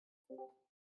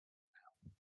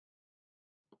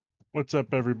What's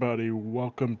up, everybody?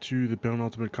 Welcome to the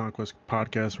Penultimate Conquest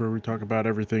podcast, where we talk about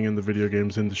everything in the video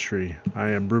games industry. I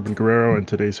am Ruben Guerrero, and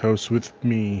today's host with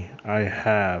me, I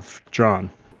have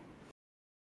John.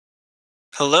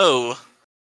 Hello.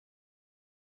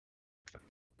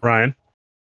 Ryan.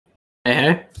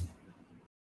 Hey.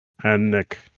 And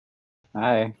Nick.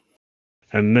 Hi.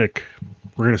 And Nick,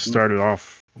 we're going to start it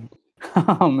off.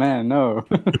 Oh man, no.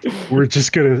 We're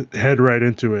just going to head right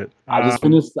into it. I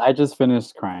just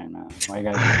finished crying, man. Why you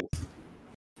guys do this?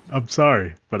 I'm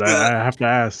sorry, but I have to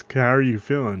ask, how are you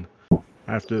feeling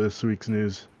after this week's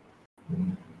news?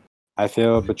 I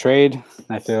feel betrayed.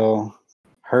 I feel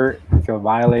hurt. I feel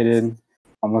violated.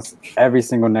 Almost every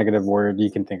single negative word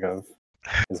you can think of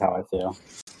is how I feel.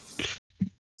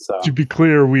 So, to be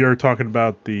clear, we are talking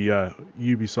about the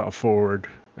Ubisoft Forward,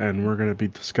 and we're going to be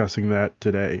discussing that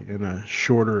today in a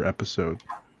shorter episode.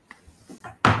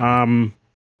 And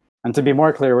to be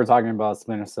more clear, we're talking about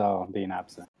Splinter Cell being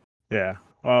absent. Yeah.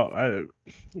 Well,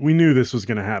 we knew this was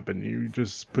going to happen. You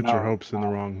just put your hopes in the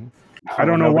wrong. I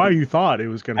don't know why you thought it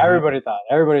was going to happen.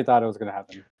 Everybody thought it was going to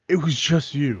happen. It was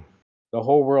just you. The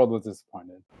whole world was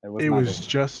disappointed. It was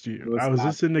just you. I was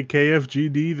listening to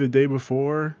KFGD the day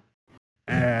before,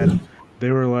 and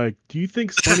they were like, "Do you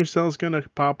think Splinter Cell's going to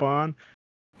pop on?"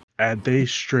 And they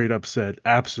straight up said,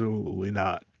 "Absolutely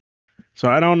not." So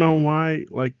I don't know why.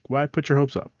 Like, why put your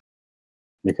hopes up?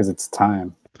 Because it's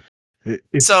time.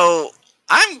 So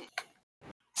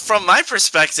from my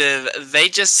perspective, they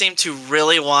just seem to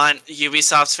really want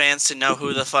Ubisoft's fans to know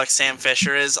who the fuck Sam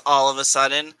Fisher is all of a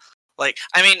sudden. Like,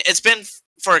 I mean, it's been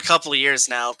for a couple of years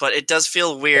now, but it does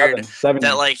feel weird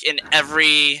that, like, in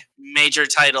every major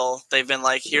title, they've been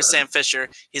like, here's Sam Fisher,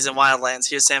 he's in Wildlands.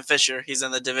 Here's Sam Fisher, he's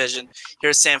in The Division.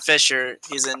 Here's Sam Fisher,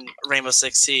 he's in Rainbow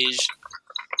Six Siege.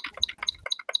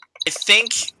 I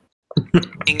think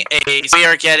we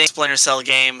are getting a Splinter Cell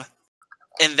game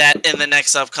in the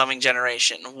next upcoming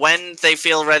generation. When they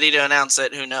feel ready to announce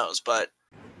it, who knows? But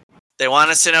they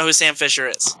want us to know who Sam Fisher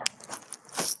is.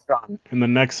 In the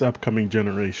next upcoming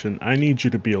generation, I need you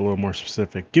to be a little more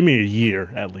specific. Give me a year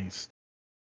at least.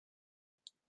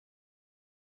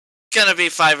 It's gonna be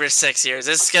 5 or 6 years.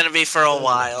 It's gonna be for a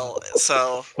while.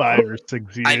 So 5 or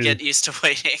 6 years. I get used to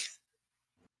waiting.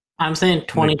 I'm saying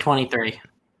 2023.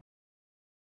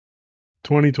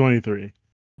 2023.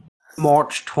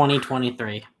 March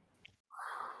 2023.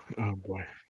 Oh boy.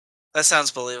 That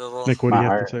sounds believable. Nick, what do you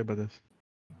have to say about this?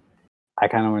 I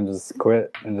kind of want to just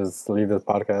quit and just leave this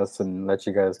podcast and let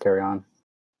you guys carry on.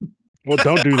 Well,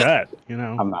 don't do that. You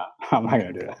know, I'm not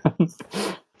gonna do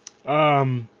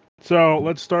that. So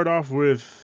let's start off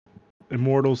with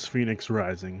Immortals: Phoenix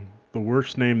Rising, the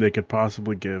worst name they could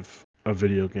possibly give a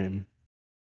video game.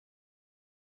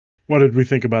 What did we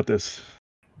think about this,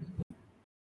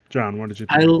 John? What did you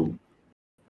think?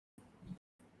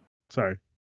 Sorry.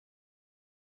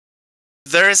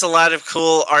 There is a lot of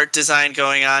cool art design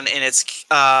going on in its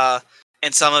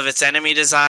in some of its enemy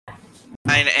design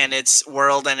and its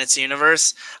world and its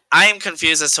universe. I am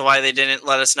confused as to why they didn't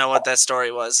let us know what that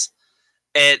story was.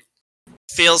 It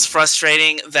feels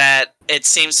frustrating that it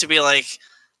seems to be like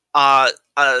a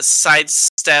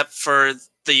sidestep for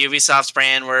the Ubisoft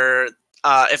brand, where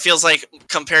it feels like,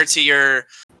 compared to your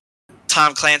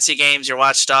Tom Clancy games, your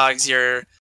Watch Dogs, your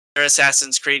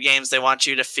Assassin's Creed games, they want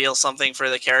you to feel something for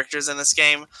the characters in this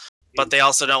game, but they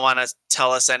also don't want to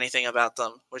tell us anything about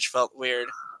them, which felt weird.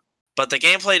 But the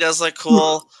gameplay does look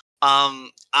cool.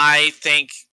 I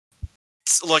think,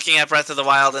 looking at Breath of the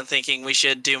Wild and thinking we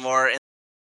should do more,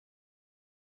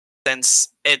 since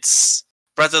it's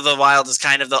Breath of the Wild is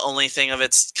kind of the only thing of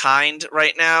its kind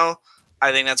right now.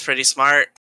 I think that's pretty smart.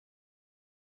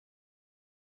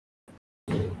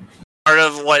 Part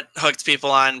of what hooked people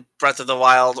on Breath of the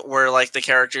Wild were like the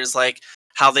characters, like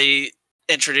how they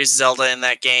introduced Zelda in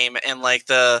that game, and like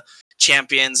the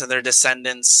champions and their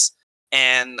descendants.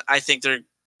 And I think they're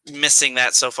missing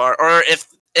that so far. Or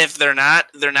if they're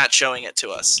not showing it to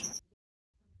us.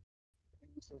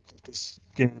 This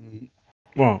game,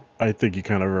 well, I think you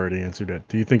kind of already answered it.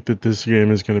 Do you think that this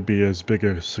game is going to be as big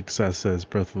a success as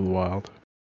Breath of the Wild?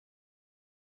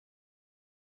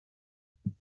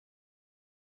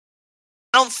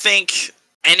 I don't think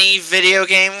any video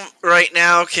game right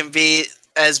now can be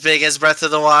as big as Breath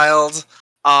of the Wild,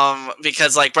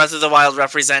 because like Breath of the Wild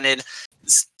represented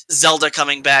Zelda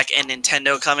coming back and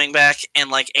Nintendo coming back,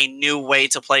 and like a new way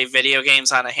to play video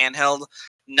games on a handheld.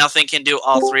 Nothing can do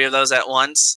all three of those at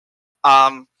once.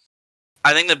 I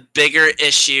think the bigger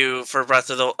issue for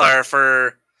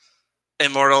for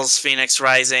Immortals Phoenix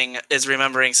Rising is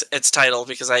remembering its title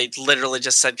because I literally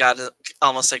just said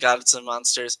almost said Gods and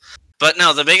Monsters. But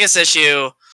no, the biggest issue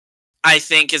I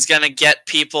think is going to get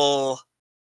people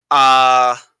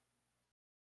to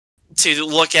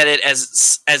look at it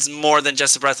as more than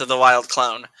just a Breath of the Wild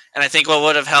clone. And I think what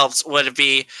would have helped would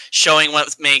be showing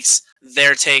what makes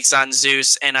their takes on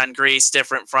Zeus and on Greece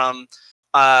different from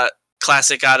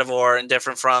classic God of War and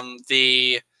different from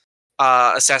the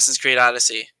Assassin's Creed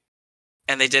Odyssey.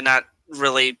 And they did not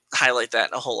really highlight that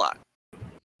a whole lot.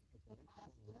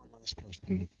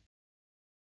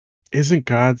 Isn't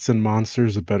Gods and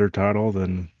Monsters a better title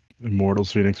than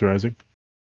Immortals Phoenix Rising?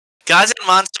 Gods and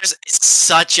Monsters is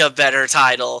such a better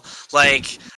title.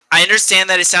 Like, I understand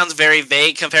that it sounds very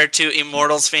vague compared to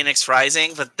Immortals Phoenix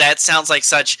Rising, but that sounds like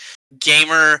such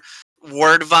gamer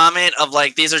word vomit of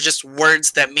like, these are just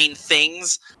words that mean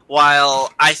things,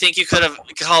 while I think you could have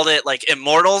called it like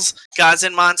Immortals, Gods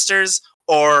and Monsters,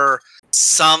 or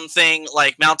something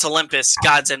like Mount Olympus,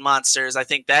 Gods and Monsters. I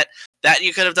think that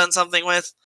you could have done something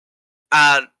with.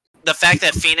 The fact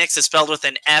that Phoenix is spelled with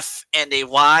an F and a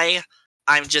Y,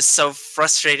 I'm just so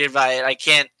frustrated by it.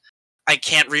 I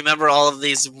can't remember all of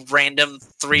these random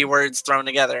 3 words thrown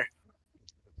together.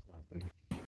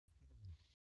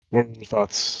 What are your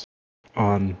thoughts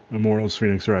on Immortals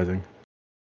Phoenix Rising?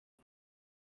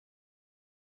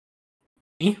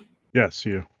 Me? Yes,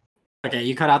 you. Okay,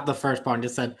 you cut out the first part and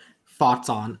just said thoughts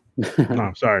on.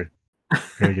 No, sorry.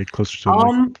 Gotta get closer to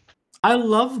the mic. I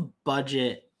love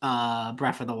budget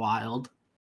Breath of the Wild.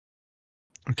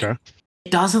 Okay.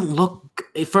 It doesn't look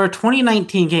for a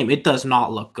 2019 game, it does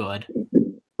not look good.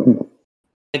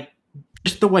 Like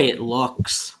just the way it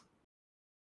looks.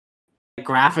 The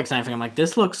graphics and everything, I'm like,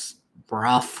 this looks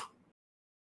rough.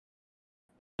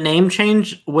 Name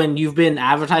change when you've been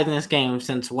advertising this game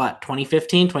since what,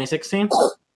 2015, 2016?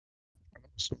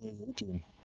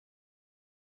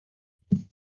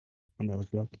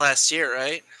 Last year,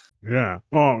 right? Yeah.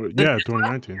 Oh, yeah,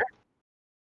 2019.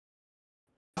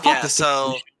 Yeah,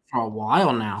 so for a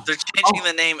while now. they're changing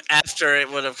the name after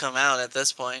it would have come out at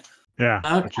this point. Yeah,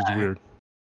 Okay. which is weird.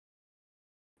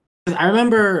 I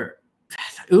remember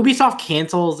Ubisoft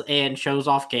cancels and shows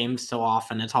off games so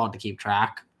often it's hard to keep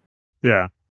track. Yeah.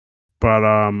 But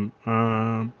I'm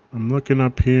looking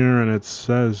up here and it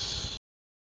says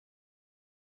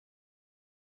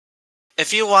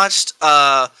If you watched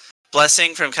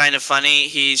Blessing from Kind of Funny,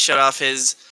 he showed off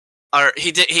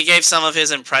he gave some of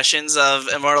his impressions of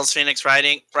Immortals Phoenix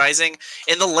Rising.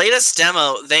 In the latest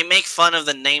demo, they make fun of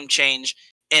the name change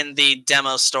in the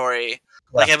demo story.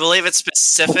 Like, I believe it's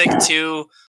specific to,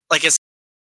 like, it's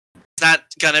not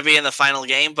gonna be in the final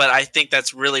game, but I think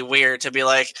that's really weird to be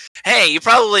like, hey, you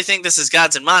probably think this is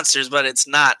Gods and Monsters, but it's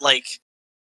not, like,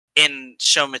 in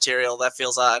show material. That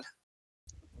feels odd.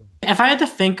 If I had to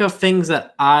think of things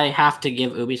that I have to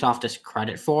give Ubisoft this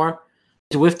credit for,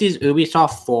 is with these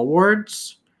Ubisoft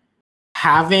forwards,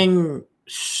 having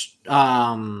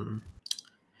online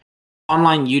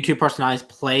YouTube personalities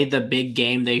play the big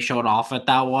game they showed off at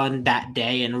that one that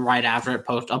day, and right after it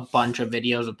post a bunch of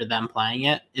videos of them playing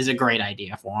it is a great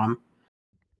idea for them.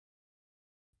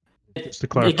 just to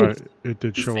clarify, it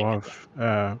did show off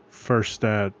first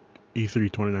at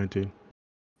E3 2019. It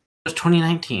was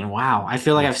 2019. Wow. I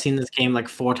feel like I've seen this game like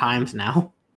 4 times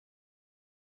now.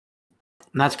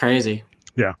 And that's crazy.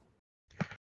 Yeah.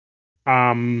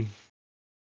 Yeah.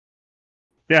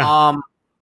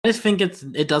 I just think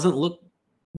it doesn't look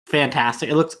fantastic.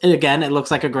 It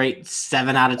looks like a great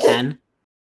 7 out of 10.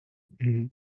 Mm-hmm.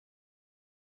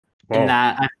 And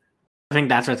that I think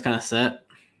that's where it's gonna sit.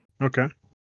 Okay.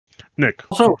 Nick.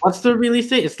 Also, what's the release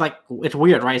date? It's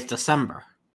weird, right? It's December.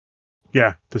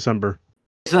 Yeah, December.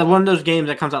 It's like one of those games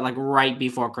that comes out like right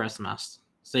before Christmas.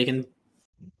 So you can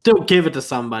still give it to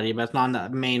somebody, but it's not the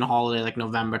main holiday like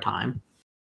November time.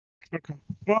 Okay.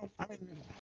 Well, I mean,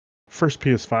 first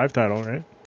PS5 title, right?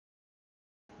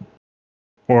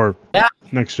 Or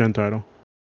next gen title.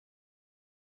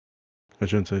 I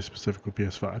shouldn't say specifically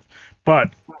PS5.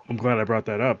 But I'm glad I brought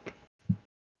that up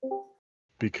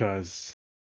because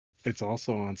it's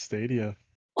also on Stadia.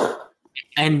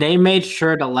 And they made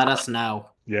sure to let us know.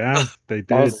 Yeah, they did.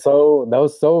 That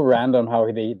was so random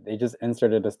how they just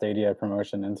inserted a Stadia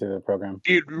promotion into the program.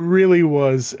 It really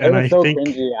was, and I think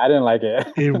cringy. I didn't like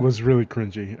it. It was really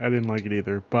cringy. I didn't like it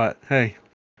either. But hey,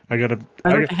 hey,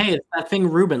 it's that thing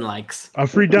Ruben likes. A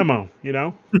free demo, you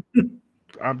know?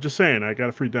 I'm just saying, I got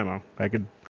a free demo. I could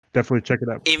definitely check it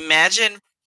out. Imagine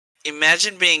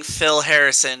being Phil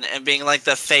Harrison and being like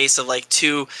the face of like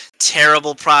 2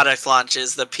 terrible product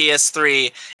launches, the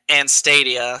PS3 and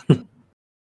Stadia.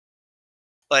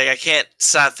 Like, I can't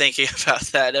stop thinking about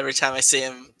that every time I see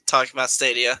him talking about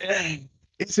Stadia.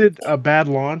 Is it a bad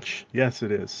launch? Yes,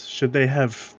 it is. Should they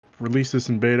have released this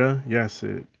in beta? Yes,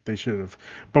 they should have.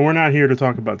 But we're not here to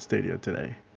talk about Stadia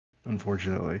today,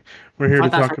 unfortunately. We're here to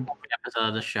That's talk what every episode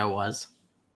of the show was.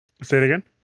 Say it again?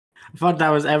 I thought that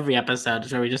was every episode,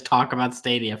 so we just talk about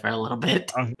Stadia for a little bit.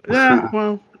 Yeah,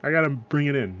 well, I gotta bring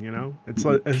it in, you know? It's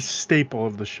like a staple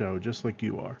of the show, just like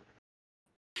you are.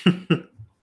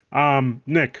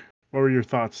 Nick, what were your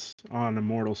thoughts on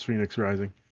Immortals Phoenix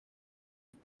Rising?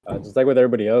 Just like with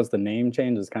everybody else, the name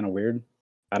change is kind of weird.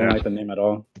 I don't like the name at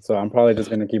all, so I'm probably just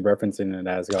gonna keep referencing it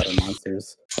as God of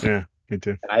Monsters. Yeah, me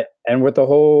too. And with the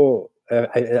whole,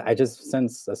 I just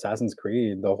sense Assassin's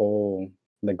Creed,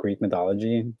 the Greek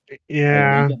mythology.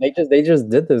 Yeah, like, they just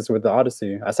did this with the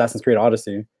Odyssey, Assassin's Creed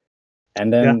Odyssey,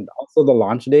 and then also the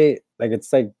launch date. Like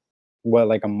it's like what,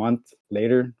 like a month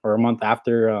later or a month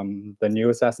after the new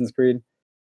Assassin's Creed.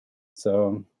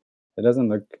 So it doesn't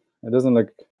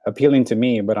look appealing to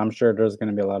me, but I'm sure there's going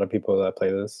to be a lot of people that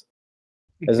play this.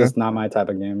 It's just not my type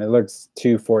of game. It looks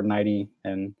too Fortnite-y,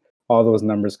 and all those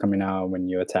numbers coming out when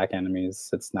you attack enemies.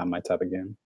 It's not my type of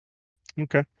game.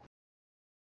 Okay.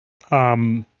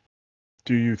 Do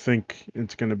you think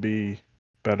it's going to be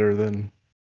better than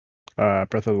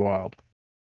Breath of the Wild?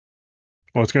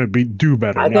 Well, it's going to do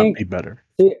better, not be better.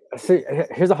 See,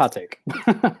 here's a hot take.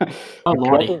 Oh,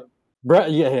 lordy.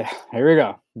 Yeah, here we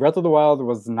go. Breath of the Wild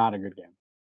was not a good game.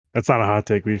 That's not a hot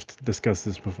take. We've discussed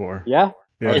this before. Yeah?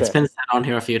 Yeah. It's been said on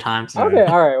here a few times. Okay,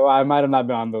 all right. Well, I might have not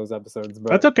been on those episodes,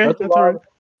 but that's okay. That's all right.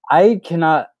 I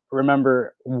cannot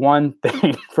remember one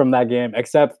thing from that game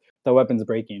except the weapons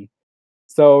breaking.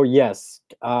 So yes,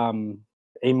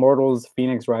 Immortals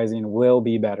Phoenix Rising will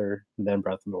be better than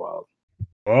Breath of the Wild.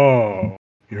 Oh,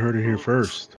 you heard it here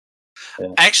first.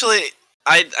 Yeah. Actually,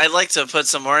 I'd like to put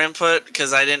some more input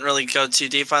because I didn't really go too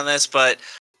deep on this, but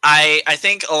I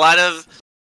think a lot of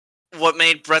what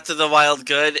made Breath of the Wild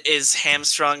good is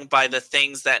hamstrung by the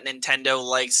things that Nintendo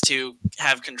likes to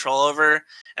have control over.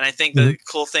 And I think the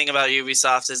cool thing about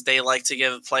Ubisoft is they like to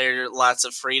give a player lots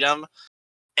of freedom.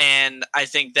 And I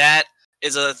think that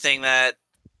is a thing that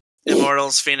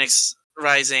Immortals Phoenix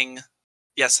Rising,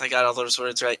 yes, I got all those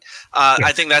words right.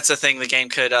 I think that's a thing the game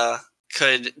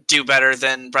could do better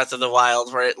than Breath of the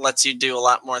Wild, where it lets you do a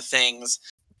lot more things,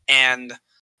 and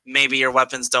maybe your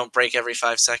weapons don't break every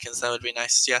 5 seconds. That would be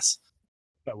nice. Yes,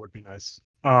 that would be nice.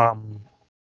 I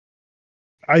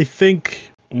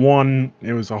think one,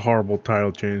 it was a horrible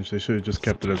title change. They should have just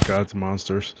kept it as Gods and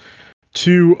Monsters.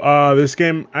 Two, this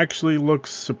game actually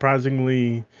looks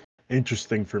surprisingly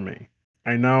interesting for me.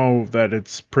 I know that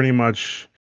it's pretty much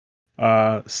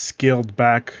scaled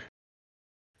back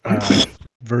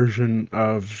version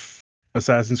of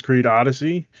Assassin's Creed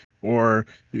Odyssey or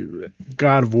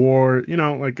God of War, you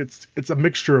know, like it's a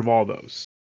mixture of all those.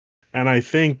 And I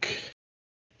think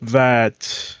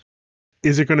that,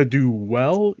 is it going to do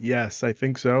well? Yes, I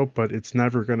think so, but it's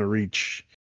never going to reach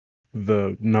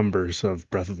the numbers of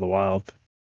Breath of the Wild.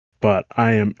 But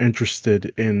I am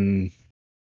interested in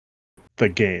the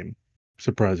game,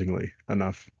 surprisingly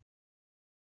enough.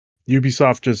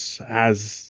 Ubisoft just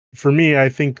has, for me, I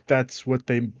think that's what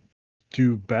they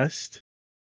do best,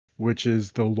 which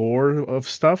is the lore of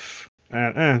stuff.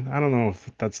 And I don't know if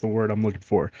that's the word I'm looking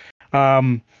for.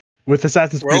 With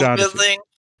Assassin's Creed Odyssey. World building?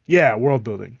 Yeah, world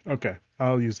building. Okay,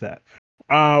 I'll use that.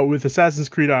 With Assassin's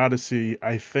Creed Odyssey,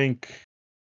 I think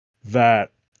that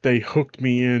they hooked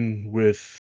me in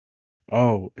with,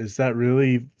 oh, is that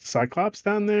really Cyclops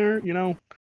down there? You know,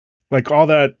 like all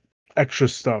that extra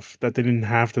stuff that they didn't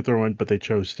have to throw in, but they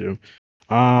chose to.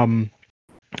 I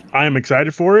am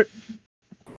excited for it.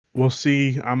 We'll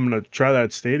see. I'm gonna try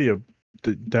that Stadia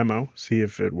demo, see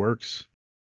if it works,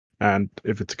 and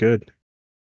if it's good.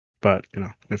 But you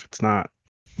know, if it's not,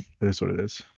 it is what it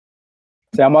is.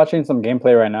 See, I'm watching some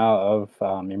gameplay right now of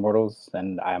Immortals,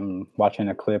 and I'm watching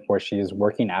a clip where she is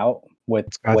working out with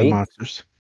God of weights. Monsters.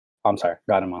 I'm sorry,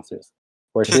 God of Monsters,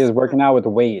 where she is working out with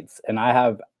weights, and I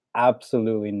have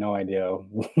absolutely no idea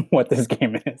what this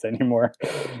game is anymore.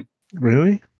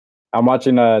 Really? I'm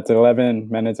watching it's 11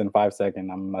 minutes and 5 seconds.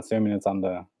 I'm assuming it's on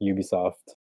the Ubisoft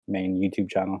main YouTube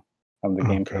channel of the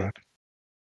gameplay. God.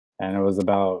 And it was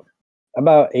about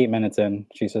 8 minutes in.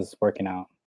 She's just working out,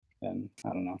 and I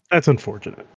don't know. That's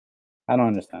unfortunate. I don't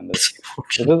understand this.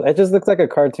 It just looks like a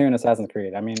cartoon Assassin's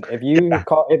Creed. I mean, if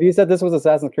you said this was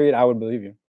Assassin's Creed, I would believe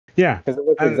you. Yeah, because it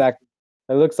looks exactly.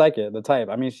 It looks like it. The type.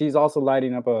 I mean, she's also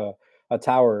lighting up a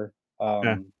tower,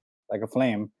 like a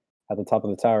flame at the top of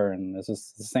the tower, and it's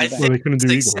just the same thing. Well, they couldn't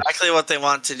do exactly what they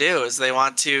want to do. Is they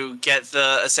want to get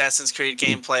the Assassin's Creed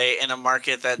gameplay in a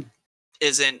market that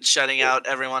isn't shutting out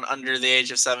everyone under the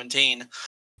age of 17.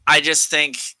 I just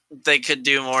think they could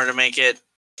do more to make it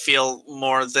feel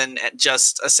more than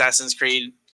just Assassin's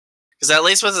Creed. Because at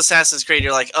least with Assassin's Creed,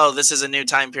 you're like, oh, this is a new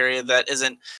time period that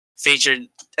isn't featured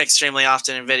extremely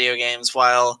often in video games,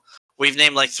 while we've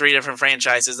named like 3 different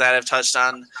franchises that have touched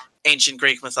on ancient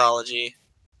Greek mythology.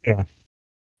 Yeah.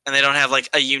 And they don't have like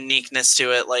a uniqueness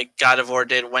to it like God of War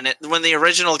did when the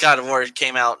original God of War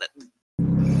came out.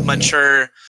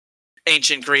 Mature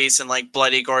ancient Greece and like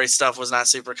bloody, gory stuff was not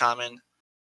super common.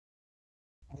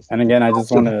 And again, I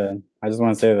just want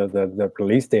to say that the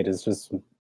release date is just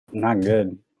not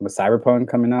good. With Cyberpunk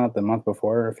coming out the month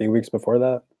before, a few weeks before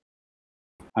that,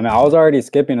 I mean, I was already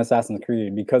skipping Assassin's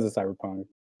Creed because of Cyberpunk.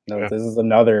 This is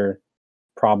another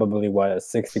probably a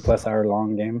 60+ hour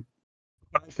long game.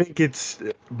 I think it's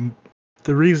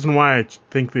the reason why I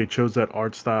think they chose that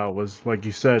art style was, like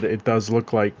you said, it does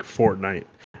look like Fortnite,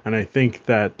 and I think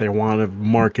that they want to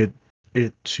market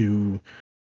it to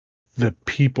the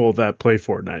people that play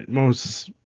Fortnite. Not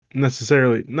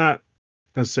necessarily,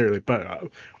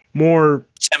 but more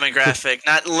demographic,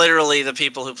 not literally the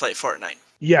people who play Fortnite.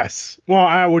 Yes. Well,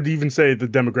 I would even say the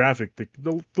demographic,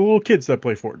 the little kids that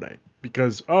play Fortnite,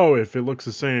 because if it looks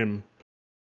the same,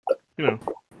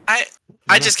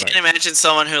 I just can't imagine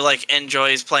someone who like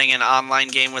enjoys playing an online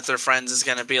game with their friends is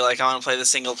going to be like, I want to play the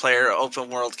single player open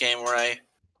world game where I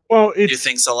do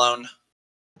things alone.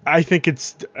 I think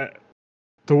it's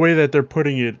the way that they're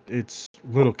putting it. It's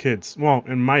little kids. Well,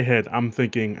 in my head, I'm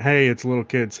thinking, hey, it's little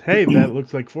kids. Hey, that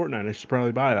looks like Fortnite. I should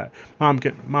probably buy that.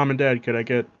 Mom and Dad, could I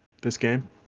get this game?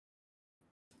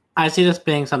 I see this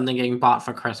being something getting bought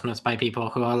for Christmas by people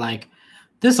who are like,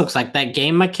 this looks like that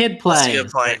game my kid plays. That's a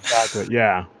good point. Exactly.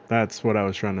 Yeah, that's what I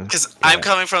was trying to... Because I'm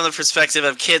coming from the perspective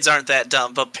of kids aren't that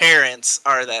dumb, but parents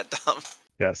are that dumb.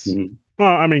 Yes. Mm-hmm.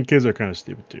 Well, I mean, kids are kind of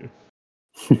stupid too.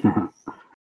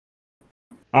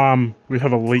 We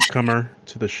have a latecomer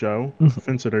to the show.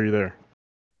 Vincent, are you there?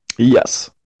 Yes.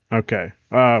 Okay.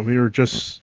 We were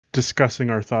just discussing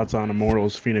our thoughts on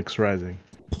Immortals Phoenix Rising,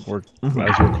 or as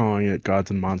you're calling it,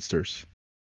 Gods and Monsters.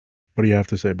 What do you have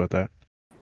to say about that?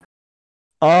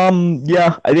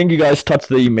 Yeah, I think you guys touched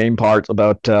the main parts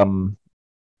about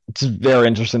it's very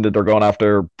interesting that they're going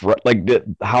after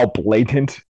how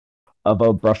blatant of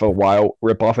a Breath of the Wild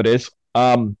ripoff it is.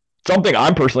 Something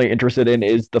I'm personally interested in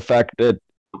is the fact that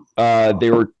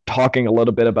they were talking a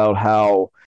little bit about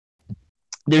how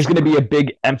there's going to be a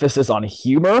big emphasis on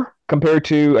humor compared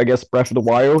to, I guess, Breath of the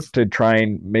Wild to try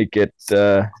and make it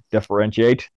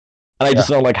differentiate. And I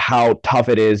just know like how tough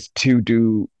it is to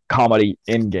do comedy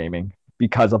in gaming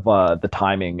because of the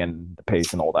timing and the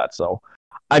pace and all that. So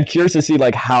I'm curious to see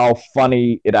like how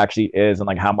funny it actually is and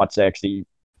like how much they actually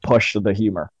push the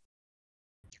humor.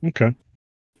 Okay.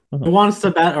 Who wants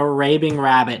to bet a raving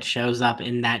rabbit shows up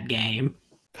in that game?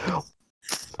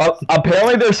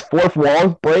 Apparently there's fourth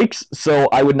wall breaks, so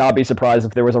I would not be surprised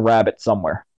if there was a rabbit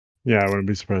somewhere. Yeah, I wouldn't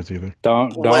be surprised either.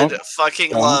 Would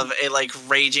fucking love a like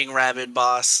raging rabbit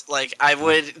boss. Like I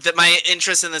would. That my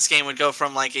interest in this game would go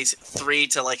from like a 3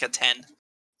 to like a 10.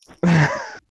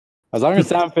 As long as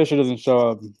Sam Fisher doesn't show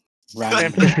up.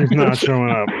 Sam Fisher's not showing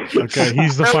up. Okay,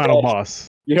 he's the final boss.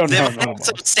 You don't know. It's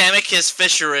a Samicus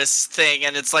Fisherus thing,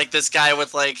 and it's like this guy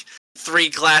with like 3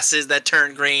 glasses that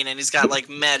turn green, and he's got like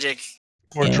magic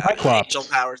or Triclops. Angel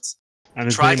powers. And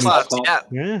Triclops,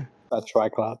 yeah. That's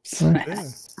Triclops.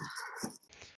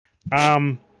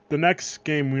 Yeah. The next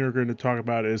game we are going to talk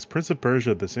about is Prince of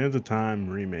Persia: The Sands of Time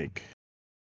remake.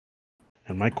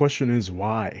 And my question is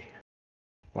why?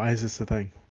 Why is this the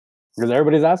thing? Because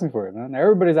everybody's asking for it, man.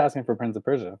 Everybody's asking for Prince of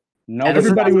Persia.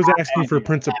 Everybody was asking for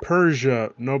Prince of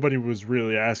Persia. Nobody was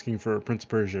really asking for a Prince of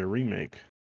Persia remake.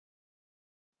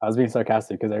 I was being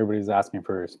sarcastic because everybody's asking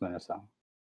for Splinter Cell.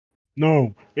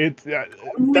 No, that's the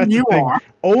thing.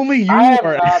 Only you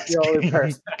are not the only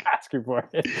person asking for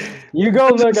it. You go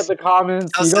look at the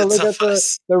comments. You go look at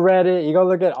the Reddit. You go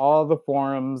look at all the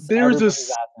forums. There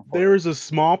is a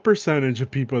small percentage of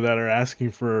people that are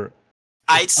asking for.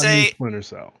 I'd say Splinter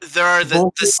Cell. There are the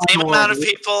same amount of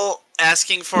people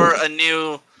asking for a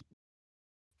new.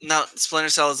 No, Splinter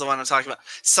Cell is the one I'm talking about.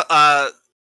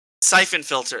 Siphon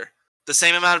Filter. The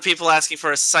same amount of people asking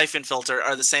for a Siphon Filter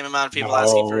are the same amount of people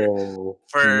asking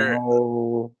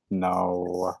for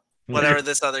no. Whatever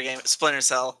this other game, Splinter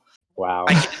Cell. Wow.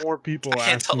 I get more people asking. I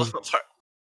can't tell them apart.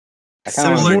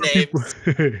 Similar names.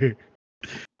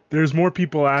 There's more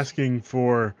people asking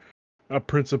for a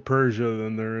Prince of Persia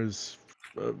than there is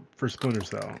for Splinter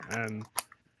Cell, and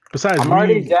besides, I'm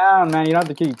already down, man. You don't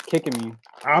have to keep kicking me.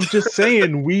 I'm just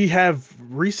saying, we have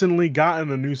recently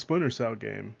gotten a new Splinter Cell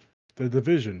game, The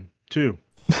Division 2.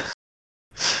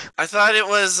 I thought it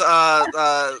was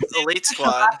Elite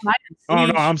Squad. Oh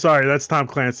no, I'm sorry. That's Tom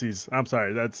Clancy's. I'm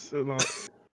sorry. That's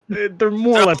they're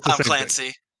more or They're less the Tom same thing.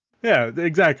 Clancy. Yeah,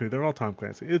 exactly. They're all Tom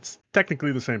Clancy. It's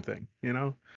technically the same thing, you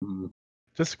know. Mhm.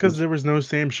 Just because there was no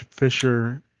Sam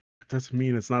Fisher doesn't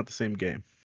mean it's not the same game.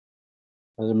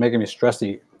 They're making me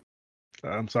stressy.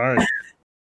 I'm sorry,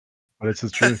 but it's the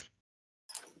truth.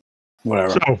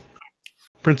 Whatever. So,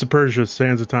 Prince of Persia: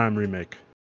 Sands of Time remake.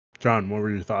 John, what were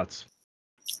your thoughts?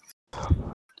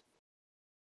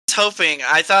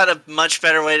 I thought a much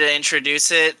better way to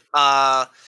introduce it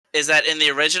is that in the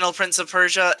original Prince of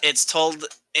Persia, it's told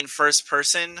in first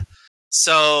person.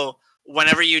 So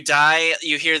whenever you die,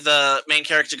 you hear the main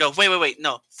character go, wait,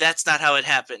 no, that's not how it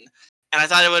happened. And I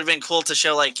thought it would have been cool to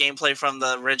show like gameplay from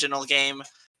the original game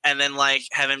and then like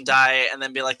have him die and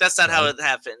then be like, that's not how it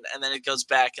happened. And then it goes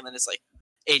back and then it's like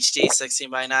HD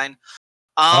 16:9.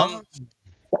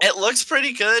 It looks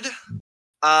pretty good.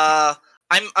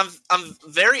 I'm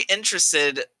very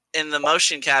interested in the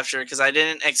motion capture because I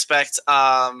didn't expect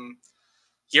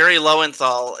Yuri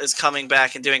Lowenthal is coming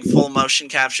back and doing full motion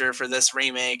capture for this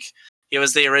remake. He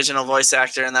was the original voice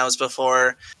actor, and that was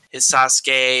before his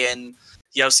Sasuke and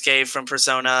Yosuke from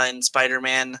Persona and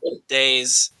Spider-Man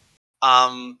days.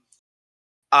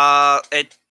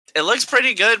 It looks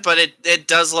pretty good, but it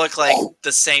does look like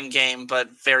the same game, but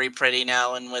very pretty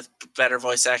now and with better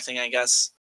voice acting, I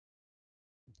guess.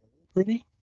 Pretty?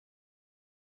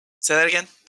 Say that again?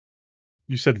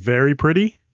 You said very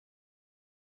pretty?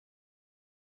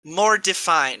 More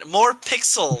defined, more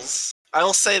pixels. I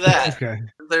will say that. Okay.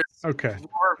 There's Okay.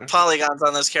 more polygons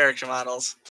on those character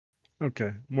models.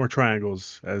 Okay. More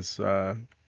triangles, as Mark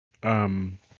as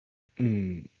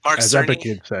Cerny. Epic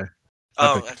would say.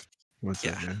 Oh, Epic would say,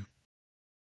 yeah. yeah.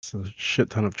 It's a shit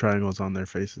ton of triangles on their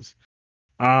faces.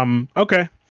 Okay.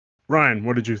 Ryan,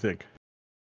 what did you think?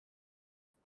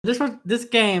 This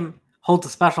game holds a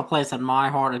special place in my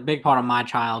heart, a big part of my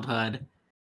childhood.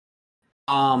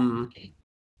 I'm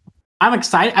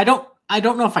excited. I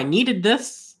don't know if I needed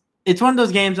this. It's one of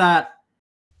those games that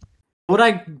would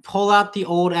I pull out the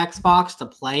old Xbox to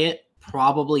play it?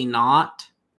 Probably not.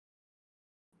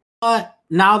 But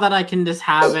now that I can just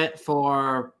have it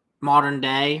for modern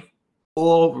day,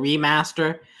 full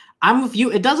remaster, I'm with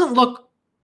you. It doesn't look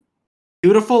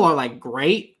beautiful or like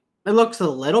great. It looks a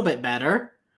little bit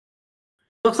better.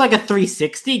 It looks like a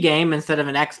 360 game instead of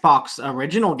an Xbox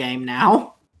original game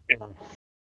now.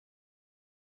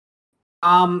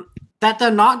 That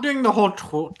they're not doing the whole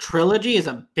trilogy is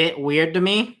a bit weird to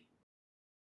me.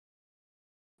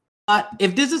 But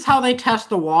if this is how they test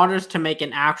the waters to make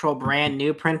an actual brand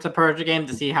new Prince of Persia game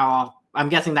to see how, I'm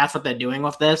guessing that's what they're doing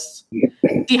with this.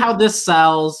 See how this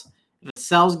sells. If it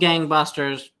sells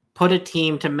gangbusters, put a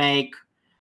team to make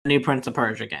a new Prince of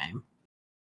Persia game.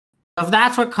 If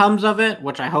that's what comes of it,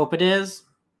 which I hope it is,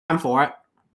 I'm for it.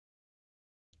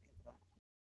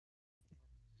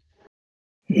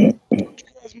 You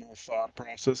guys more thought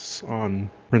process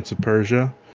on Prince of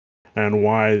Persia and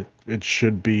why it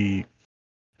should be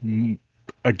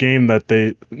a game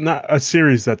that not a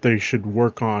series that they should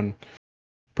work on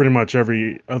pretty much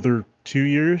every other 2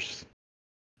 years.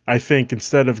 I think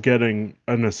instead of getting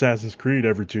an Assassin's Creed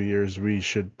every 2 years, we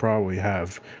should probably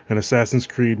have an Assassin's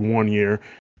Creed 1 year.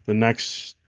 The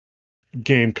next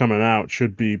game coming out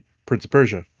should be Prince of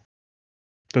Persia.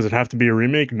 Does it have to be a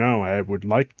remake? No, I would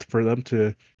like for them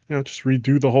to, just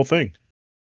redo the whole thing.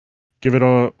 Give it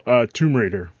a Tomb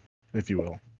Raider, if you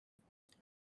will.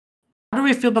 How do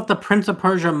we feel about the Prince of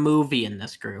Persia movie in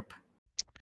this group?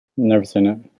 Never seen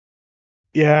it.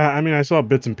 Yeah, I mean, I saw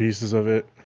bits and pieces of it.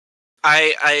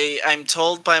 I'm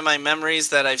told by my memories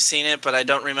that I've seen it, but I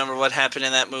don't remember what happened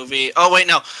in that movie. Oh wait,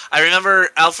 no, I remember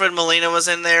Alfred Molina was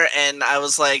in there, and I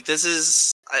was like,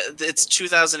 it's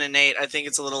 2008. I think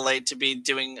it's a little late to be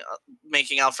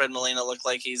making Alfred Molina look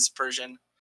like he's Persian.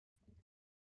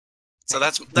 So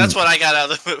that's what I got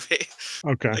out of the movie.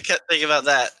 Okay. I kept thinking about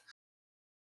that.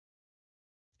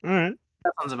 All right.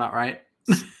 That sounds about right.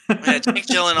 Yeah, Jake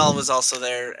Gyllenhaal was also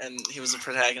there, and he was a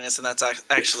protagonist, and that's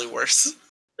actually worse.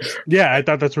 Yeah, I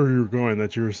thought that's where you were going.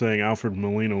 That you were saying Alfred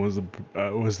Molina was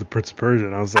the Prince of Persia.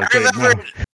 And I was like,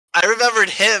 I remembered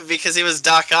him because he was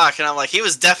Doc Ock, and I'm like, he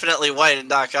was definitely white in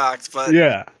Doc Ock. But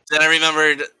yeah. Then I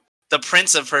remembered the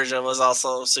Prince of Persia was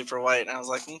also super white, and I was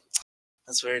like,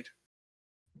 that's weird.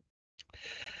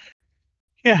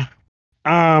 Yeah.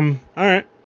 All right.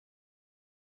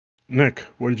 Nick,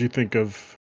 what did you think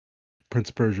of Prince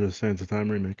of Persia: Sands of Time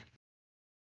remake?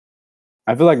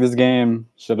 I feel like this game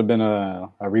should have been a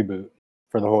reboot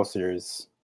for the whole series.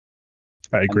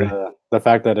 I agree. And the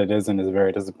fact that it isn't is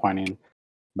very disappointing.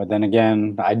 But then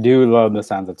again, I do love the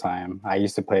Sands of Time. I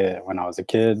used to play it when I was a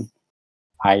kid.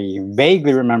 I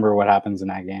vaguely remember what happens in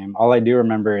that game. All I do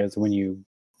remember is when you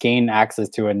gain access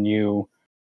to a new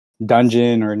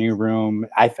dungeon or a new room.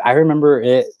 I remember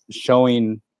it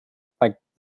showing like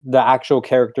the actual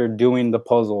character doing the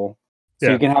puzzle,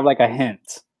 so you can have like a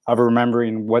hint of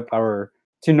remembering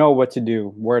to know what to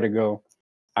do, where to go.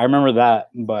 I remember that,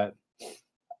 but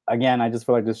again, I just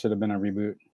feel like this should have been a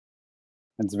reboot.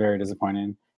 It's very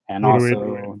disappointing, and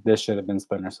this should have been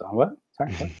Splinter Cell. What?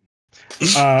 Sorry.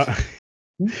 What?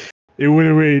 It would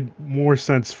have made more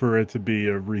sense for it to be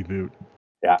a reboot.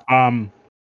 Yeah.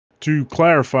 To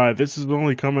clarify, this is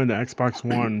only coming to Xbox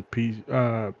One,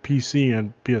 PC,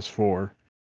 and PS4.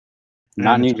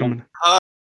 Not new gen.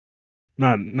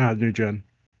 Not new gen,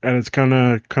 and it's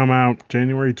gonna come out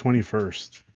January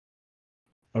 21st.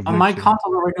 My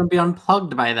console are going to be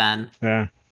unplugged by then. Yeah.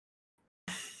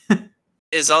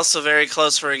 Is also very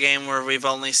close for a game where we've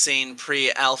only seen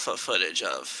pre-alpha footage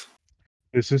of.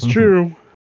 This is true.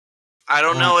 I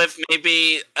don't know if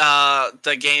maybe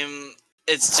the game,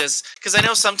 it's just because I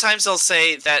know sometimes they'll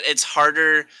say that it's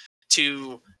harder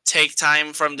to take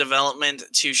time from development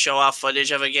to show off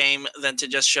footage of a game than to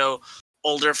just show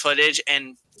older footage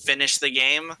and finish the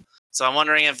game. So I'm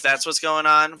wondering if that's what's going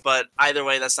on, but either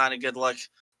way, that's not a good look.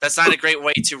 That's not a great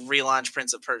way to relaunch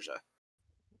Prince of Persia.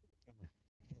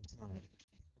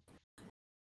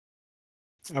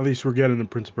 At least we're getting a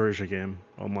Prince of Persia game,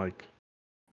 unlike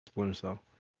Splinter Cell.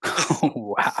 Oh,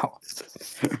 wow.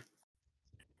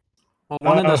 Well,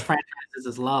 one of those franchises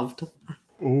is loved.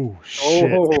 Oh,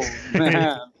 shit. Oh,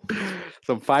 man.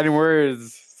 Some fighting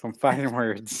words.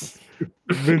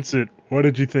 Vincent, what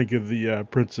did you think of the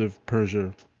Prince of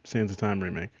Persia Sands of Time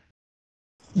remake?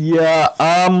 Yeah,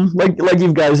 like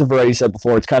you guys have already said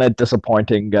before, it's kind of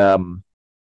disappointing that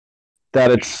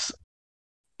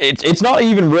it's not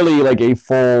even really like a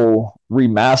full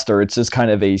remaster. It's just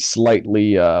kind of a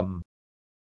slightly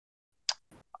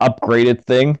upgraded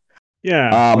thing.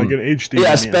 Yeah, like an HD.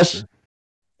 Yeah, especially.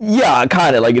 Yeah,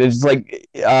 kind of like it's like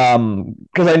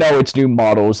because I know it's new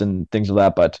models and things like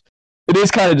that, but it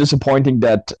is kind of disappointing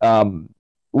that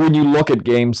when you look at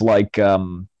games like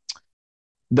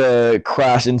the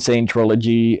Crash Insane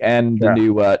trilogy and the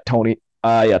new Tony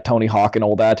Hawk and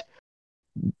all that,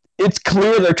 it's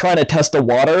clear they're trying to test the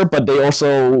water, but they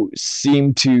also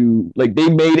seem to like they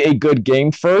made a good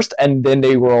game first, and then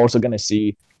they were also going to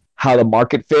see how the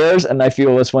market fares. And I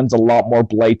feel this one's a lot more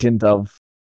blatant of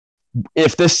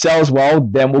if this sells well,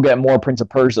 then we'll get more Prince of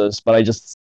Persia's. But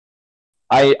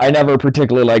I never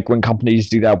particularly like when companies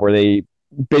do that, where they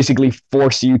basically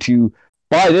force you to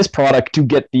buy this product to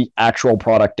get the actual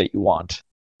product that you want.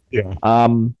 Yeah.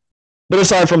 But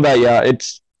aside from that, yeah,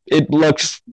 it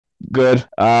looks good.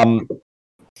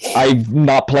 I've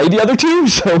not played the other two,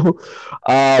 so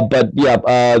but yeah,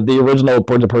 the original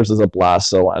Prince of Persia is a blast.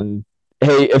 So, and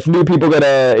hey, if new people get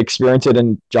to experience it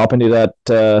and jump into that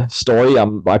story,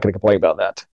 I'm not going to complain about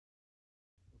that.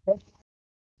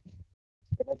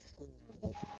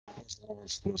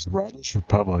 Was Riders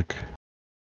Republic,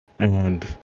 and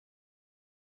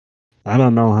I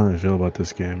don't know how I feel about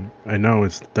this game. I know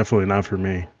it's definitely not for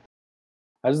me.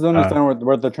 I just don't understand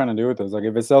what they're trying to do with this. Like,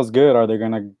 if it sells good, are they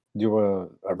going to do a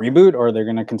reboot, or are they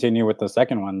going to continue with the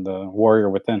second one, the Warrior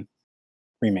Within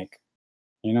remake?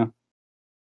 You know?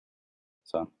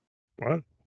 So. What?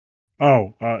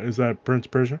 Oh, is that Prince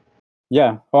Persia?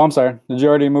 Yeah. Oh, I'm sorry. Did you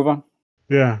already move on?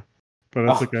 Yeah, but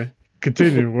that's okay.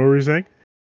 Continue. What were you saying?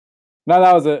 No,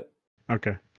 that was it.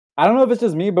 Okay. I don't know if it's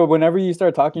just me, but whenever you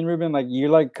start talking, Ruben, like you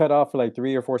like cut off for like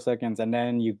 3 or 4 seconds, and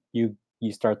then you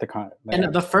start the con.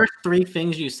 And the first 3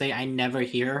 things you say, I never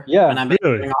hear. Yeah, and I'm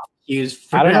really? off cues.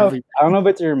 I don't know if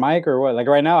it's your mic or what. Like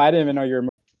right now, I didn't even know you were.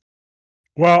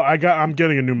 Well, I'm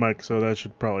getting a new mic, so that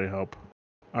should probably help.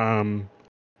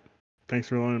 Thanks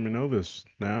for letting me know this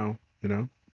now. You know.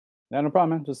 Yeah, no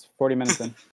problem, man. Just 40 minutes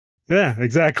in. Yeah,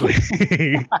 exactly.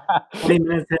 20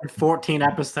 minutes in, 14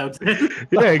 episodes.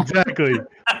 Yeah, exactly.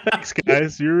 Thanks,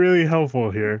 guys. You're really helpful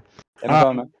here. Yeah, no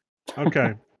problem, man.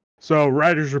 Okay, so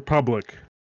Riders Republic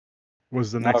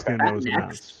was the next game that was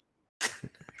announced.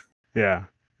 Yeah,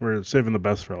 we're saving the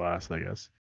best for last, I guess.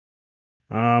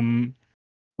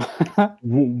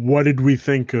 What did we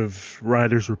think of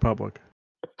Riders Republic?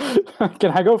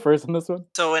 Can I go first on this one?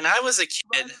 So when I was a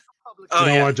kid, You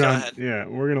know what, John? Go ahead. Yeah,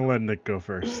 we're gonna let Nick go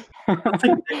first.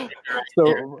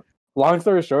 So, long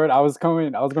story short, I was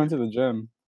going to the gym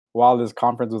while this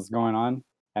conference was going on,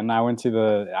 and I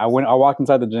walked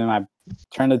inside the gym. I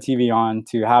turned the TV on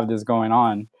to have this going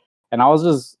on, and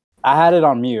I had it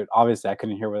on mute. Obviously, I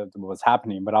couldn't hear what was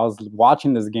happening, but I was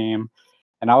watching this game,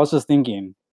 and I was just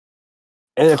thinking,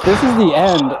 If this is the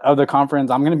end of the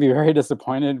conference, I'm going to be very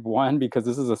disappointed. One, because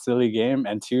this is a silly game,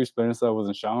 and two, Splinter Cell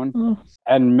wasn't shown.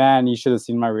 And man, you should have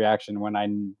seen my reaction when I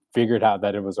figured out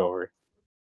that it was over.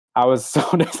 I was so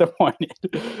disappointed.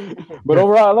 But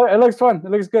overall, it looks fun.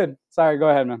 It looks good. Sorry, go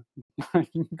ahead, man.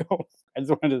 Go. I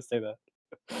just wanted to say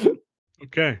that.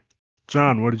 Okay.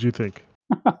 John, what did you think?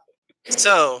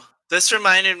 So, this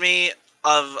reminded me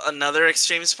of another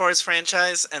extreme sports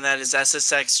franchise, and that is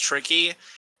SSX Tricky.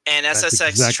 And That's SSX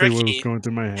exactly what was Tricky going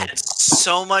through my head. had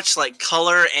so much like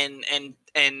color and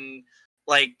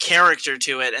like character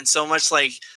to it, and so much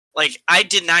like I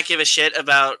did not give a shit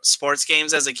about sports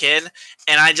games as a kid,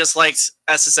 and I just liked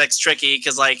SSX Tricky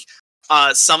because like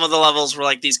some of the levels were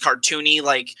like these cartoony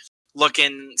like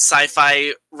looking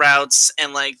sci-fi routes,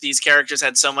 and like these characters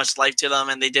had so much life to them,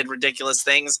 and they did ridiculous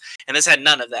things, and this had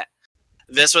none of that.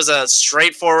 This was a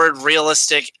straightforward,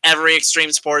 realistic, every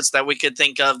extreme sports that we could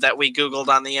think of that we Googled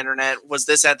on the internet. Was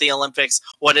this at the Olympics?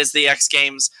 What is the X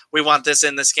Games? We want this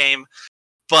in this game.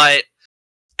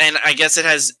 And I guess it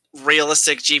has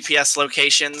realistic GPS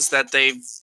locations that they've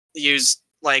used,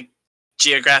 like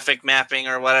geographic mapping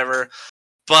or whatever.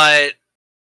 But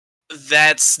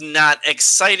that's not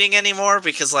exciting anymore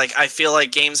because, like, I feel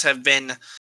like games have been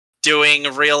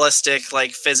doing realistic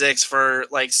like physics for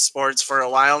like sports for a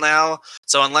while now.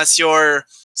 So unless you're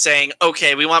saying,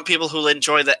 okay, we want people who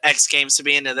enjoy the X Games to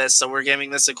be into this, so we're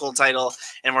giving this a cool title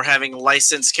and we're having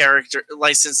licensed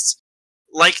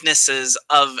likenesses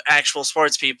of actual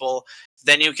sports people,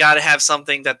 then you got to have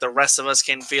something that the rest of us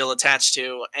can feel attached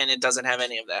to, and it doesn't have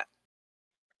any of that.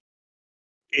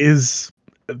 Is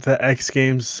the X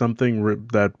Games something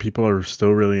that people are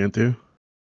still really into?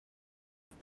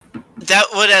 That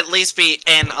would at least be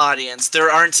an audience. There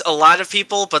aren't a lot of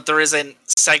people, but there is a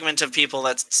segment of people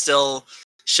that still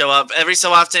show up. Every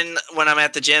so often when I'm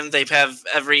at the gym, they have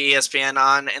every ESPN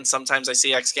on, and sometimes I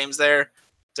see X Games there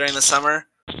during the summer.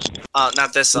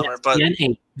 Not this summer, but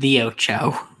the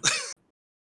Ocho.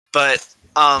 But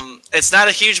it's not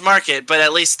a huge market, but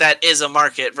at least that is a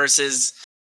market versus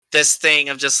this thing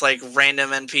of just like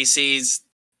random NPCs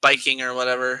biking or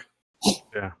whatever.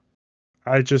 Yeah.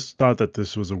 I just thought that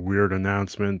this was a weird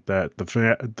announcement that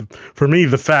for me,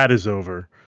 the fad is over.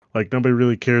 Like, nobody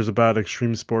really cares about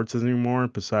extreme sports anymore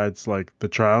besides, like, the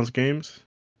Trials games.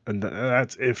 And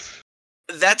that's if...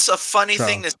 That's a funny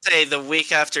thing to say the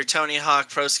week after Tony Hawk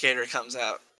Pro Skater comes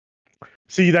out.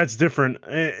 See, that's different.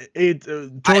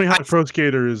 Tony Hawk Pro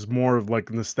Skater is more of,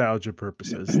 like, nostalgia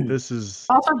purposes. This is...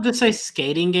 I also have to say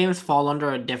skating games fall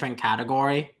under a different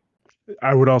category.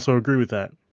 I would also agree with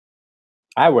that.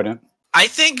 I wouldn't. I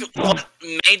think what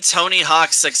made Tony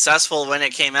Hawk successful when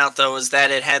it came out, though, was that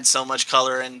it had so much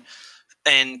color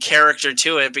and character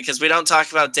to it. Because we don't talk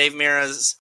about Dave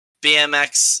Mirra's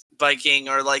BMX biking,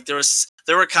 or like there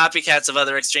were copycats of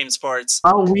other extreme sports.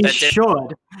 Oh, we should.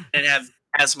 Didn't have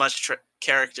as much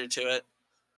character to it.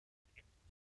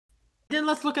 Then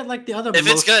let's look at like the other. If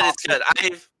it's good, it's good.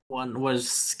 One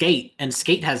was Skate, and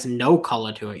Skate has no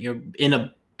color to it. You're in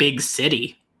a big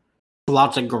city.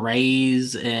 Lots of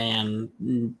grays and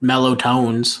mellow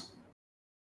tones.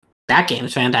 That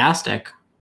game's fantastic.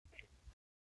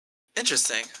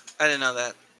 Interesting. I didn't know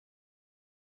that.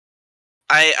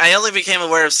 I only became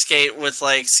aware of Skate with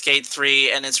like Skate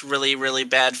 3 and its really, really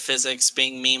bad physics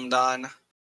being memed on.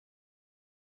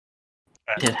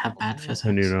 It did have bad physics.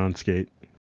 I knew it on Skate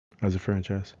as a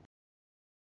franchise.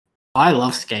 I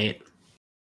love Skate. It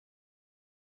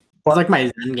was like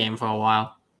my Zen game for a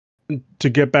while. To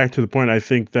get back to the point, I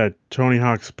think that Tony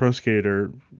Hawk's Pro Skater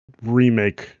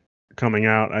remake coming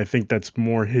out, I think that's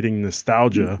more hitting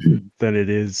nostalgia than it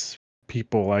is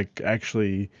people like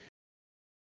actually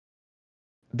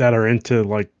that are into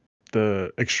like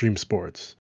the extreme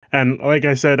sports. And like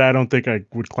I said, I don't think I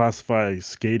would classify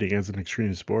skating as an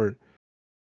extreme sport.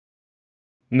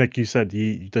 Nick, you said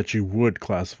that you would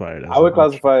classify it as I would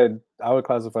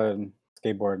classify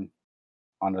skateboard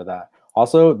under that.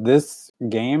 Also, this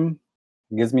game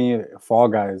gives me Fall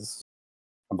Guys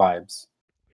vibes.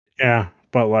 Yeah,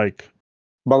 but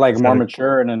more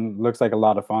mature, and then looks like a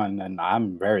lot of fun, and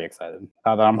I'm very excited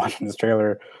now that I'm watching this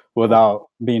trailer without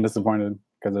being disappointed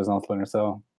because there's no Splinter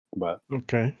Cell. But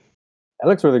okay, it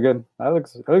looks really good. It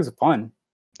looks fun.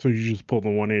 So you just pulled the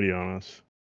 180 on us.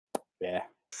 Yeah.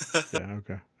 Yeah.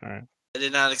 Okay. All right. I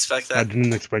did not expect that. I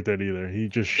didn't expect that either. He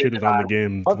just shitted on the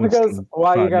game. Well, because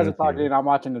while you guys are talking, I'm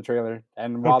watching the trailer,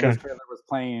 and while this trailer was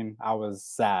playing, I was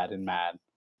sad and mad.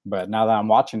 But now that I'm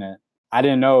watching it, I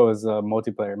didn't know it was a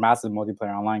massive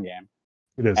multiplayer online game.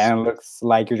 It is. And it looks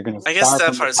like you're going to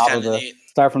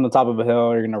start from the top of a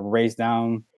hill. You're going to race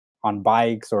down on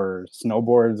bikes or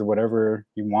snowboards or whatever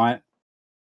you want.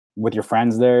 with your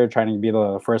friends there, trying to be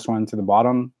the first one to the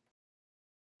bottom.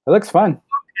 It looks fun.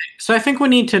 So I think we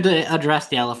need to address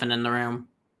the elephant in the room.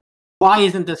 Why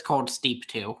isn't this called Steep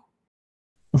 2?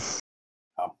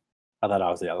 Oh, I thought I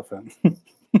was the elephant.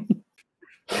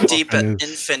 Deep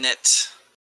Infinite.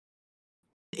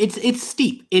 It's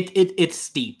steep. It's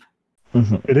steep.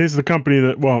 It is the company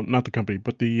that, well, not the company,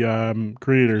 but the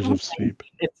creators of Steep.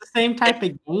 It's the same type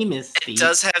of game as Steep. It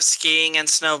does have skiing and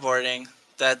snowboarding.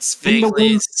 That's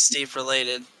vaguely Steep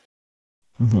related.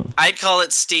 I'd call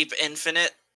it Steep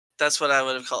Infinite. That's what I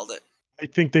would have called it. I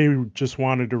think they just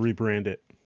wanted to rebrand it.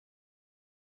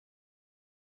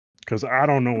 Because I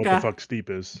don't know what the fuck Steep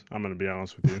is. I'm going to be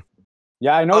honest with you.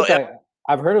 Yeah, I know that.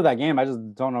 I've heard of that game. I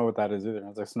just don't know what that is either.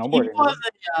 It's like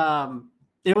snowboarding.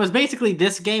 It was basically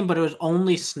this game, but it was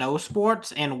only snow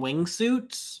sports and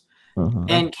wingsuits,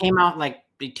 and came out like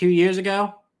 2 years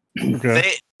ago.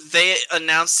 Okay. They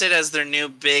announced it as their new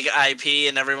big IP,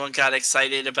 and everyone got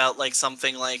excited about like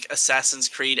something like Assassin's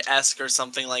Creed-esque or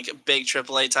something like a big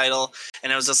AAA title,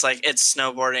 and it was just like, it's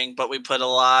snowboarding, but we put a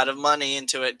lot of money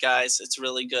into it, guys. It's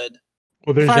really good.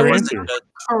 Well, there's your answer.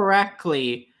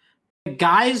 Correctly, the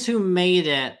guys who made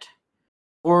it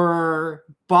were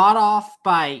bought off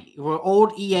by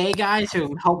old EA guys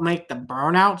who helped make the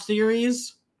Burnout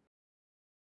series.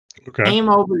 Okay. Came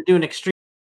over to do an extreme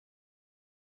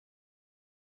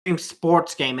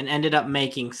sports game and ended up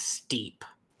making Steep.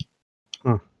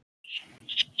 Huh.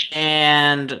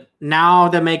 And now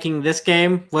they're making this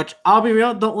game, which I'll be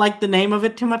real, don't like the name of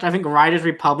it too much. I think Riders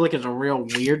Republic is a real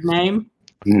weird name.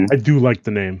 I do like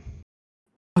the name.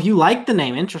 Oh, you like the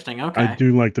name? Interesting. Okay. I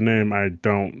do like the name. I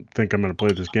don't think I'm going to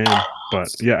play this game, but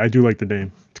yeah, I do like the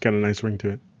name. It's got a nice ring to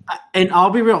it. And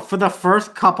I'll be real, for the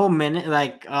first couple minute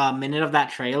of that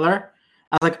trailer,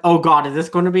 I was like, oh god, is this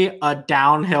going to be a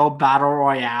downhill battle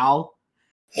royale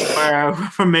where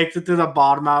whoever makes it to the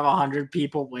bottom out of 100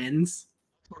 people wins?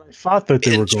 I thought that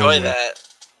they were going enjoy that.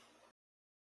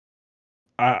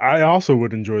 I also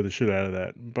would enjoy the shit out of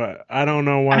that, but I don't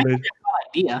know why they.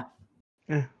 Idea.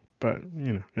 Yeah, but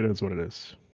you know, it is what it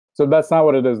is. So that's not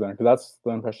what it is then, because that's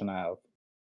the impression I have.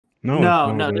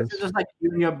 No. This is just like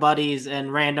you and your buddies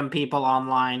and random people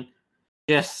online,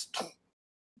 just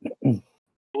doing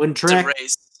It's a tricks.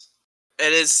 race.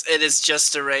 It is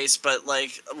just a race, but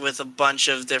like with a bunch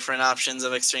of different options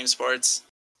of extreme sports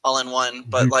all in one.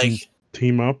 But You like can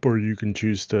team up, or you can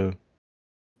choose to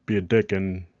be a dick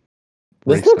and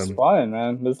This race looks them. fun,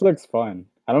 man. This looks fun.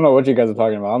 I don't know what you guys are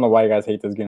talking about. I don't know why you guys hate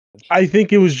this game. I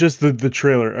think it was just the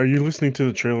trailer. Are you listening to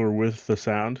the trailer with the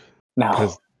sound? No.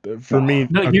 Because for me,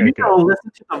 No, okay, you need good. to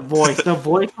listen to the voice. The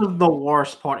voice was the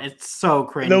worst part. It's so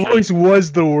cringy. The voice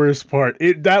was the worst part.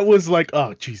 That was like,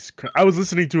 oh Jesus Christ. I was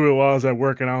listening to it while I was at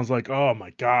work, and I was like, oh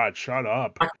my god, shut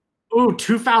up. Ooh,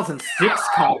 2006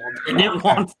 called, and it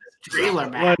wants this trailer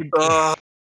back. Like,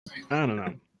 I don't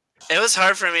know. it was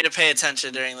hard for me to pay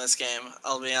attention during this game.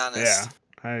 I'll be honest.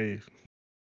 Yeah,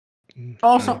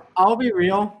 Also, I'll be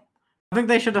real. I think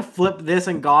they should have flipped this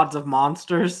and Gods of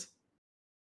Monsters.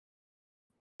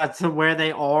 That's where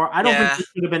they are. I don't think this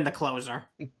should have been the closer.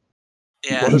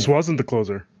 Yeah. Well, this wasn't the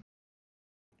closer.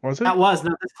 Was it? That was.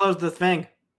 No, this closed the thing.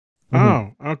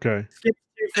 Oh, okay. Skip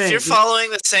two If things. you're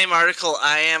following the same article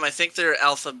I am, I think they're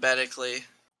alphabetically.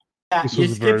 Yeah, This you was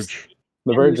The skip Verge.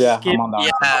 The Verge, yeah. skip- I'm on that.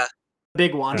 Yeah, the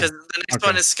big one. because the next Okay.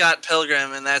 one is Scott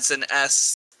Pilgrim, and that's an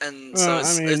S, and so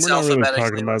it's, I mean, it's we're not really alphabetically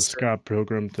talking about listed. Scott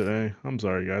Pilgrim today. I'm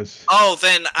sorry, guys. Oh,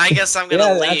 then I guess I'm gonna Yeah,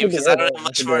 I leave think because you're I don't right. have I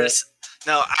much think more you're to.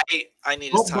 No, I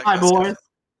need to Oh, talk bye, about Scott. boys.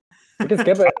 You can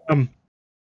skip it.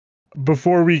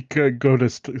 Before we could go to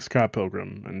Scott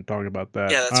Pilgrim and talk about that,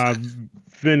 Yeah, that's fine.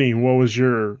 Vinny, what was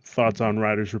your thoughts on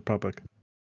Riders Republic?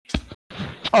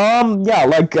 Yeah,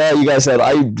 like you guys said,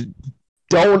 I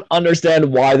don't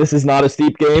understand why this is not a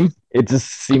Steep game. It just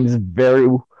seems very,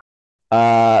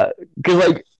 because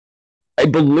like I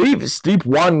believe Steep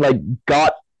 1 like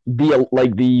got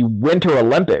the Winter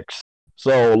Olympics.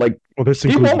 So like, Well, this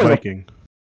Steep includes 1 was Viking.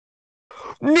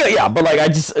 yeah, but like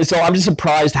I'm just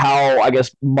surprised how I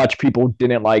guess much people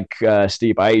didn't like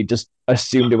Steep. I just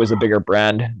assumed it was a bigger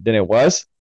brand than it was.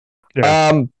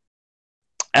 Yeah.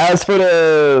 As for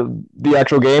the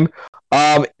actual game,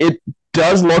 it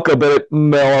does look a bit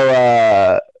more,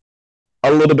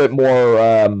 a little bit more,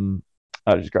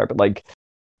 how to describe it, like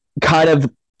kind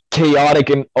of chaotic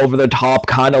and over the top,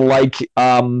 kind of like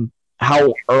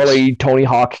how early Tony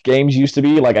Hawk games used to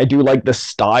be. Like I do like the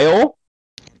style.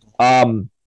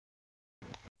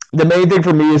 The main thing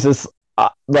for me is this,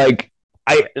 like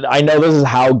I know this is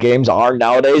how games are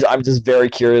nowadays. I'm just very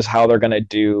curious how they're gonna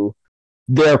do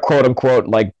their quote unquote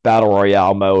like battle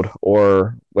royale mode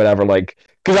or whatever. Like,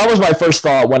 because that was my first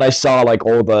thought when I saw like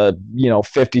all the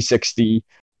 50, 60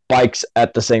 bikes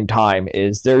at the same time.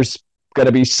 Is there's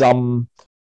gonna be some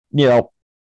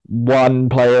one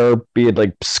player, be it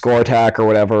like score attack or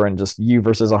whatever, and just you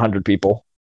versus 100 people.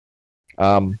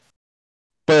 But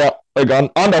yeah, like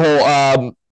on the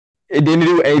whole, it didn't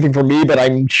do anything for me, but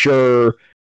I'm sure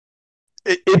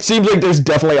it seems like there's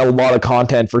definitely a lot of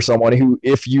content for someone who,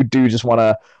 if you do just want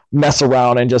to mess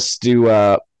around and just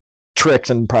do tricks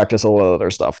and practice a lot of other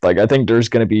stuff. Like, I think there's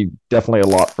going to be definitely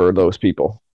a lot for those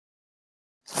people.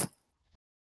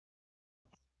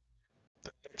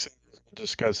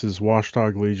 Discuss is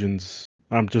Watchdog Legions.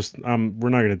 We're not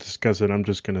going to discuss it. I'm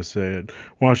just going to say it.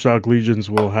 Watchdog Legions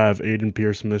will have Aiden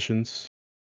Pierce missions.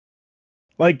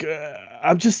 Like,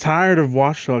 I'm just tired of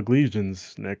Watchdog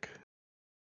Legions, Nick.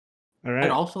 All right. I'd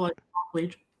also like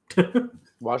Legion.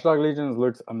 Watchdog Legions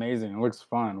looks amazing. It looks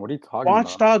fun. What are you talking about?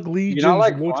 Watchdog Legions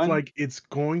looks fun? like it's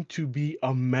going to be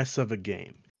a mess of a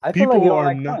game. I feel like you don't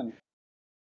like fun.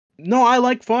 No, I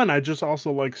like fun. I just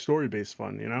also like story-based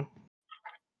fun, you know?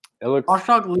 It looks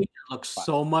Watchdog Legion looks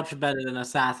so much better than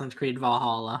Assassin's Creed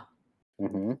Valhalla.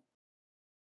 Mm-hmm.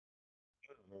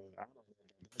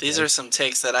 These are some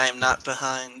takes that I am not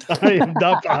behind. I am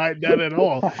not behind that at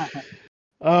all.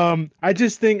 I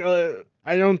just think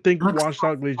I don't think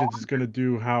Watchdog Legions is going to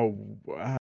do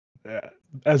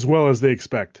as well as they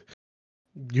expect.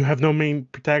 You have no main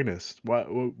protagonist.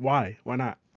 Why? Why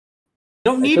not?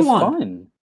 You don't need one. Fun.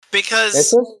 Because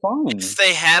it's just fun. If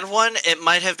they had one, it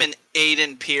might have been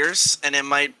Aiden Pierce, and it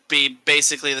might be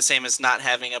basically the same as not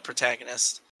having a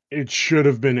protagonist. It should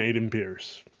have been Aiden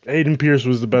Pierce. Aiden Pierce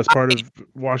was the best part of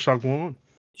Watch Dogs 1.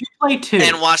 You play 2.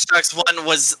 And Watch Dogs 1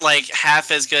 was like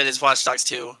half as good as Watch Dogs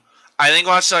 2. I think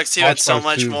Watch Dogs 2 had so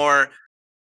much more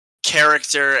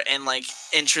character and like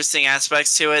interesting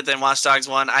aspects to it than Watch Dogs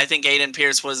 1. I think Aiden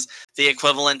Pierce was the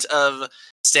equivalent of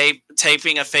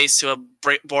taping a face to a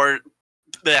board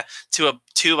to a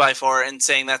 2x4 and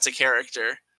saying that's a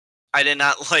character. I did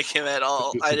not like him at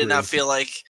all. I did not feel like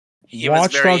he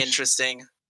was very interesting.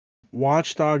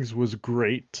 Watch Dogs was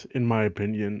great in my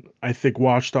opinion. I think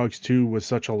Watch Dogs 2 was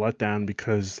such a letdown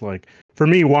because, like, for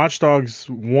me, Watch Dogs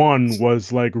 1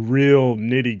 was like real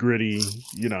nitty-gritty,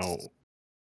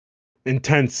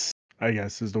 intense, I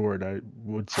guess is the word I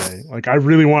would say. Like, I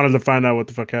really wanted to find out what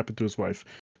the fuck happened to his wife.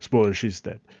 Spoiler, she's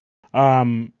dead.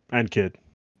 And kid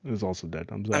is also dead.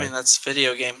 I'm sorry. I mean, that's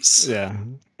video games. Yeah.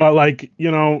 But like,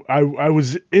 I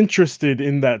was interested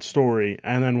in that story,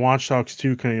 and then Watch Dogs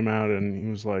 2 came out and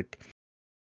he was like,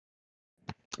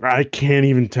 I can't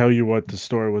even tell you what the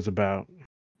story was about.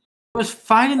 It was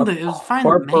finding the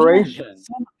corporation. It was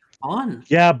so much fun.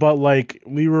 Yeah, but like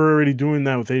we were already doing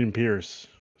that with Aiden Pierce.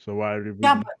 So why did we?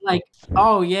 Yeah, but like,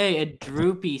 oh yay, a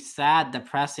droopy, sad,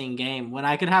 depressing game when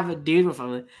I could have a dude with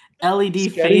a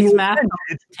LED face mask.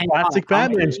 It's a classic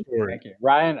Batman story. Thank you.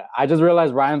 Ryan, I just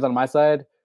realized Ryan's on my side.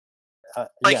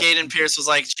 Aiden Pierce was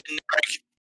like generic.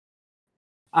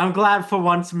 I'm glad for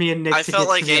once me and Nick. I felt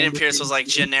like Aiden Pierce was like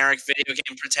generic video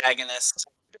game protagonist.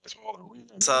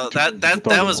 So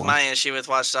that was my issue with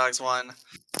Watch Dogs 1.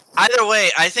 Either way,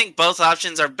 I think both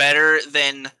options are better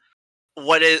than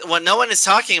what no one is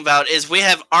talking about is we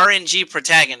have RNG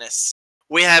protagonists.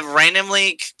 We have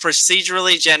randomly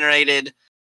procedurally generated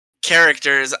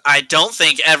characters. I don't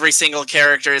think every single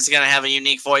character is going to have a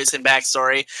unique voice and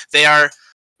backstory. They are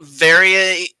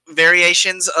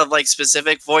variations of like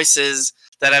specific voices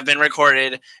that have been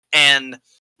recorded and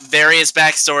various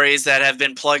backstories that have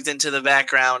been plugged into the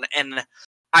background. And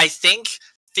I think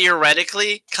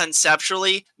theoretically,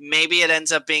 conceptually, maybe it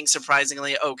ends up being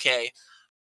surprisingly okay.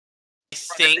 I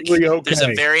think there's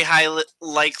a very high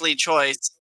likely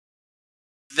choice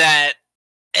that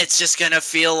it's just going to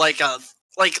feel like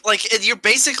you're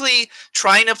basically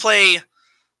trying to play.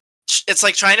 It's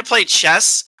like trying to play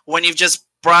chess when you've just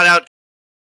brought out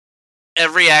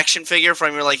every action figure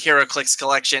from your like HeroClix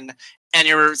collection, and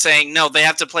you're saying no, they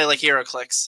have to play like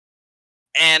HeroClix,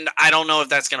 and I don't know if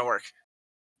that's gonna work,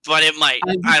 but it might.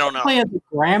 I don't know. Play as a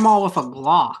grandma with a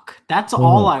Glock. That's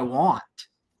all I want.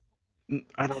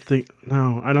 I don't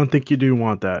think you do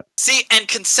want that. See, and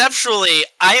conceptually,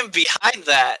 I am behind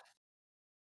that.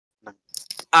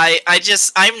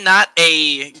 I'm not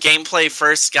a gameplay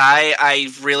first guy.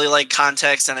 I really like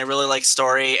context and I really like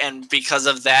story, and because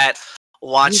of that,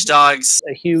 Watch Dogs,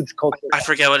 a huge culture. I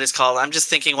forget what it's called. I'm just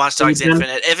thinking Watch Dogs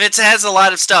Infinite. If it has a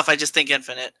lot of stuff, I just think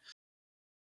Infinite.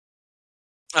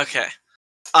 Okay.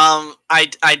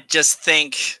 I just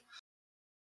think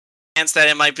that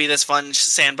it might be this fun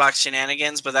sandbox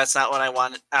shenanigans, but that's not what I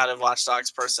want out of Watch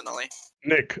Dogs personally.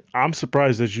 Nick, I'm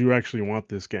surprised that you actually want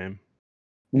this game.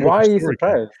 Why are you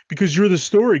surprised? Because you're the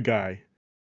story guy.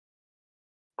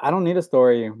 I don't need a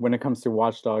story when it comes to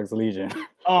Watch Dogs Legion.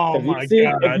 Oh If my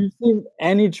if god. you've seen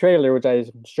any trailer, which I'm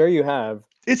sure you have,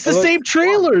 It's it the looks same fun.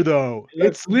 trailer though. It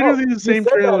looks It's literally no, the same you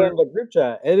said that trailer. in the group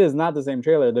chat. It is not the same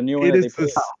trailer. The new one It that is they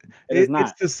put out. It is it's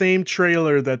not. the same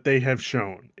trailer that they have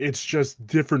shown. It's just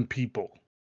different people.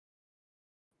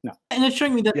 No. And it's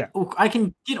showing me that Yeah. I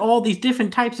can get all these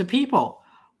different types of people.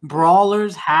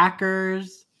 Brawlers,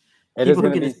 hackers, It is people who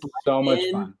going to can be just blend so much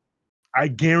in. fun. I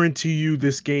guarantee you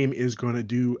this game is going to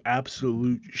do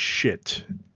absolute shit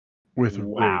with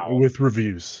Wow. with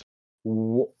reviews. I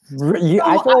feel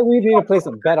like we need to place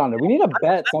a bet on it. We need to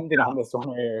bet something on this one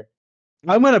right here.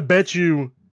 I'm going to bet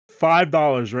you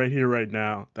 $5 right here, right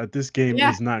now, that this game Yeah.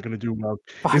 is not going to do well.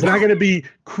 It's not going to be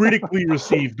critically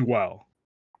received well.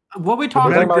 What we The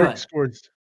talking about- Metacritic good? scores.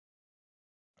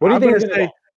 What do you I'm think going is to going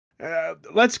say,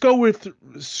 to let's go with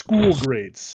school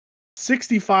grades.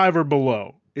 65 or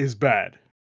below is bad.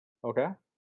 go? Okay.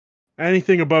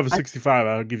 Anything above a 65,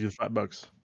 I'll give you $5.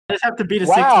 I just have to beat a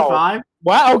Wow. 65.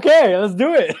 Wow. Okay. Let's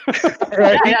do it.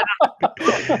 Right? Yeah,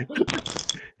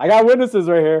 I got witnesses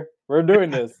right here. We're doing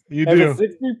this. You if do. it's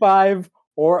 65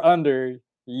 or under,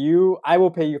 I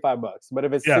will pay you $5. But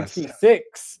if it's Yes.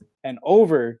 66 and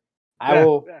over,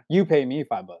 Yeah. you pay me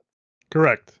 $5.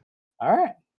 Correct. All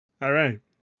right. All right.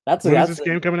 That's When is that's this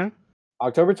game coming out?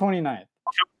 October 29th.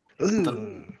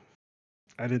 Ugh.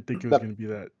 I didn't think it was going to be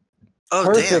that. Oh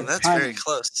Perfect damn, that's very timing.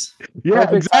 close. Yeah,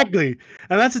 Perfect exactly.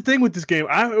 And that's the thing with this game.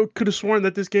 I could have sworn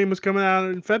that this game was coming out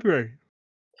in February.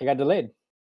 It got delayed.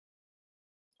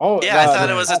 Oh, Yeah, I thought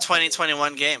it no. was a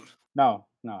 2021 game. No.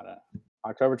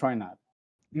 October 29th.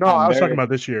 No, I was talking about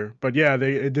this year. But yeah,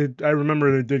 it did. I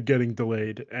remember it did getting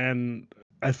delayed, and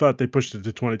I thought they pushed it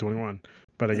to 2021,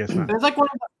 but I guess not. It's like one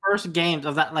of the first games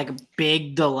of that like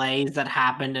big delays that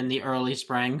happened in the early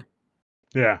spring.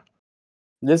 Yeah.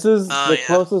 This is the yeah.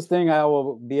 closest thing I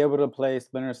will be able to play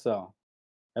Splinter Cell.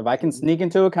 If I can sneak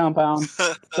into a compound,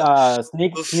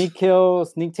 sneak kill,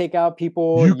 sneak take out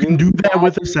people. You can do that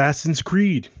with gadgets. Assassin's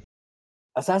Creed.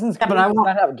 Assassin's Yeah, Creed but I does want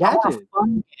not have gadgets.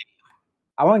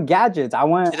 I want gadgets. I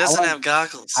want. He doesn't have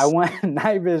goggles. I want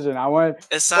night vision. I want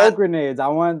It's smoke not. grenades.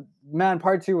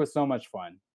 Part 2 was so much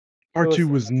fun. Part 2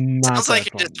 was not Sounds like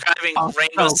that you're fun. describing Oh,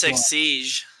 Rainbow so Six fun.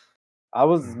 Siege. I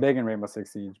was big in Rainbow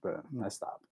Six Siege, but I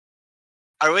stopped.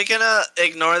 Are we gonna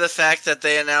ignore the fact that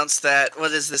they announced that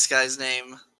what is this guy's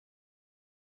name?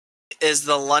 Is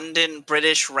the London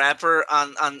British rapper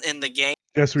on in the game?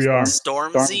 Yes, we are.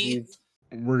 Stormzy.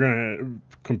 We're gonna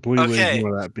completely Okay.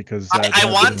 ignore that because I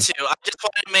want to. I just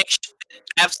want to make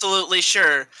absolutely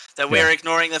sure that we Yeah. are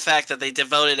ignoring the fact that they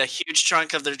devoted a huge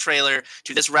chunk of their trailer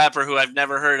to this rapper who I've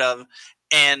never heard of,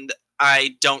 and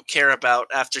I don't care about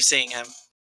after seeing him.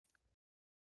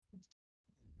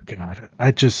 God,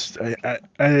 I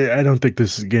don't think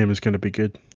this game is gonna be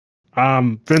good.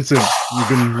 Vincent, you've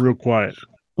been real quiet.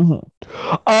 No,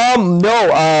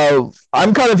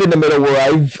 I'm kind of in the middle where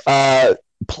I've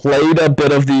played a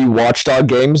bit of the Watchdog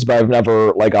games, but I've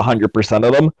never like 100%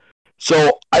 of them.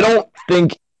 So I don't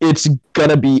think it's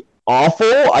gonna be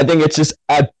awful. I think it's just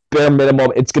at bare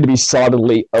minimum, it's gonna be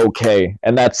solidly okay,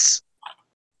 and that's.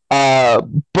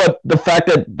 But the fact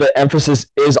that the emphasis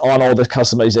is on all this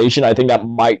customization, I think that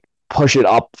might push it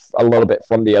up a little bit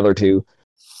from the other two,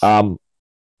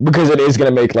 because it is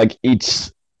gonna make like each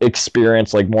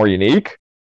experience like more unique.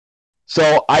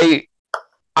 So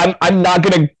I'm not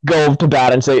gonna go to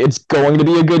bat and say it's going to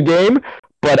be a good game,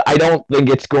 but I don't think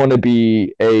it's going to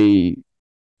be a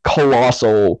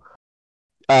colossal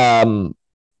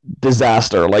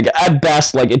disaster. Like at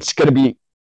best, like it's gonna be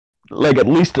like at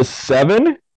least a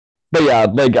 7. But yeah,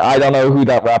 like I don't know who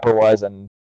that rapper was, and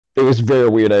it was very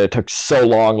weird that it took so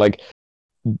long. Like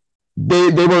they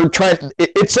were trying.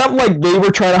 It sounded like they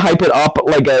were trying to hype it up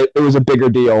like it was a bigger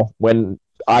deal when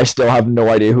I still have no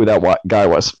idea who that guy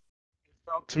was. It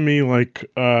felt to me like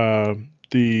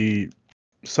the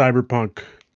Cyberpunk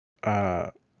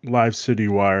Live City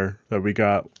Wire that we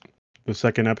got the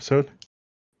second episode,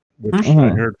 which I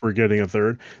heard we're getting a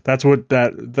third. That's what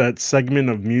that segment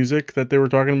of music that they were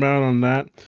talking about on that.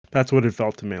 That's what it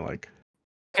felt to me like.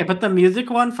 Okay, but the music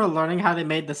one for learning how they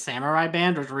made the samurai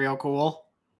band was real cool.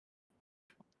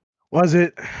 Was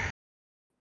it?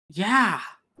 Yeah.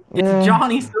 It's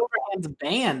Johnny Silverhand's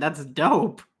band. That's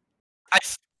dope.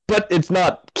 But it's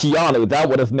not Keanu. That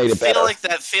would have made it better. I feel like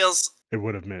that feels. It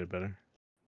would have made it better.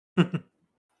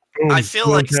 I feel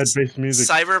like CAD-based music.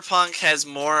 Cyberpunk has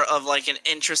more of like an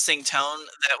interesting tone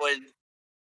that would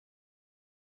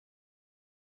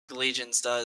Legion's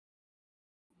does.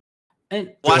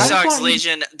 And Watch Dogs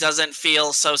Legion doesn't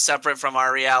feel so separate from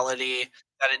our reality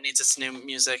that it needs its new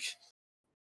music.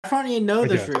 I want you to know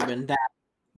this, Okay. Ruben, that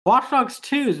Watch Dogs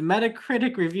 2's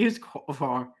Metacritic review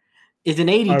score is an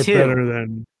Are 82. better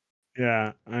than.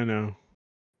 Yeah, I know.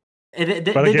 They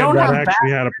But again, don't that have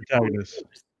actually bad had a protagonist.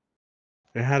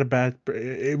 It had a bad.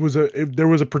 There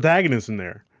was a protagonist in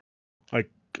there, like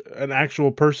an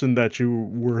actual person that you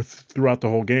were throughout the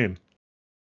whole game.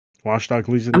 Watch Dogs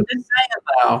Legion. I'm just saying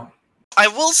though. I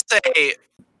will say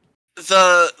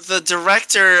the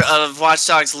director of Watch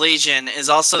Dogs Legion is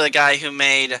also the guy who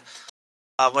made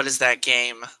what is that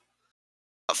game?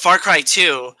 Far Cry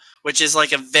 2, which is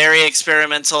like a very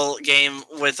experimental game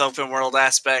with open world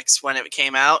aspects when it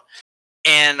came out.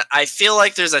 And I feel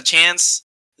like there's a chance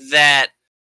that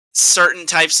certain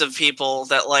types of people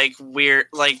that like weird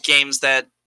like games that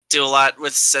do a lot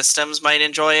with systems might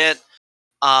enjoy it.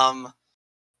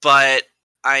 But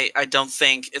I don't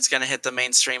think it's gonna hit the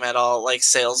mainstream at all, like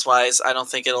sales wise. I don't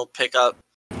think it'll pick up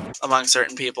among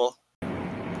certain people.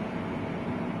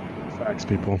 Facts,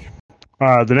 people.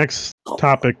 The next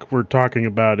topic we're talking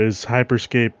about is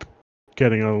Hyperscape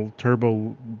getting a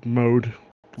turbo mode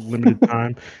limited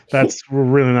time. We're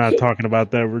really not talking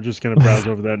about that. We're just gonna browse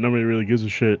over that. Nobody really gives a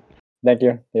shit. Thank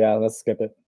you. Yeah, let's skip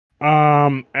it.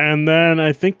 And then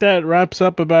I think that wraps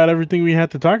up about everything we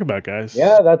had to talk about, guys.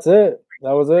 Yeah, that's it.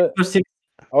 That was it.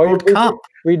 Oh, World Cup.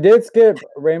 we did skip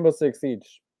Rainbow Six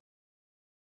Siege.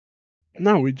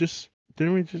 No,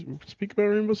 didn't we just speak about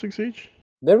Rainbow Six Siege?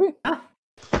 Did we? Yeah.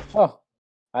 Oh,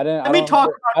 I didn't. Let me talk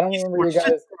I don't remember you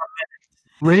guys.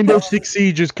 Rainbow Six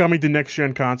Siege is coming to next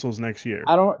gen consoles next year.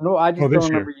 I don't know. I just this don't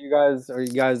remember you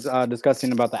guys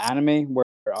discussing about the anime where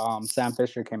Sam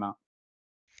Fisher came out.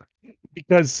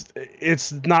 Because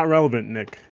it's not relevant,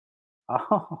 Nick.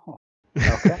 Oh,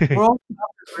 okay. World Cup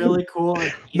is really cool.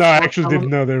 No, I actually didn't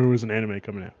know there was an anime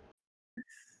coming out.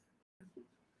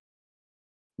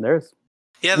 There's.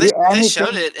 Yeah, they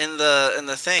showed it in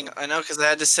the thing. I know because I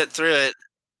had to sit through it.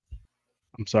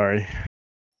 I'm sorry.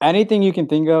 Anything you can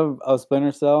think of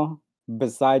Splinter Cell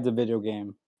besides a video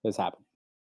game is happening.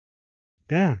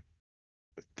 Yeah,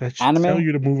 that should Anime? tell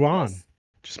you to move on. Yes.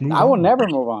 Just move. I will never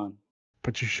move on.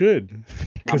 But you should,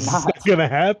 because it's not. not gonna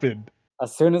happen.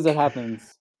 As soon as it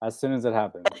happens. As soon as it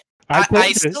happens.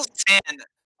 I still stand.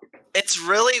 It's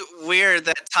really weird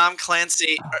that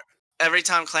every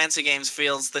Tom Clancy games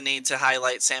feels the need to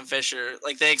highlight Sam Fisher.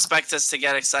 Like they expect us to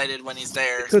get excited when he's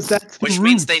there, Because that's which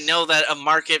means they know that a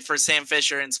market for Sam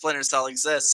Fisher and Splinter Cell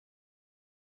exists.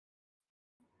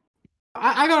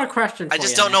 I got a question for I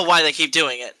just you, don't know why they keep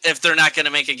doing it if they're not going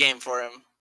to make a game for him.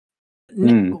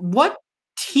 Nick, what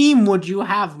team would you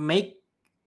have make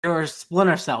your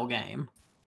Splinter Cell game?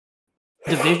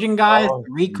 Division guys,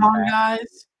 Recon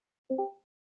guys?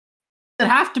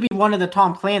 It'd have to be one of the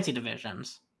Tom Clancy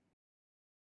divisions.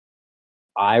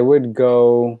 I would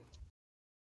go.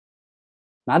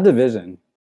 Not Division.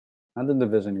 Not the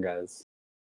Division guys.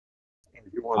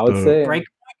 I would say Breakpoint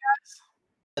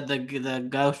guys? The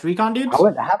Ghost Recon dudes?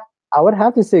 I would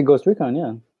have to say Ghost Recon,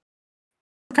 yeah.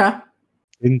 Okay.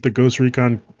 Didn't the Ghost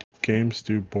Recon games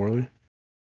do poorly?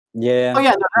 Yeah. Oh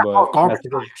yeah, they're all garbage that's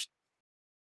because- fires.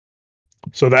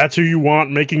 So that's who you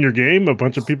want making your game? A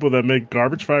bunch of people that make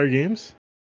garbage fire games?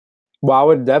 Well, I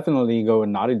would definitely go with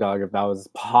Naughty Dog if that was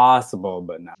possible,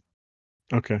 but no.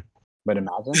 Okay. But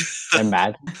imagine.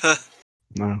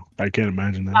 No, I can't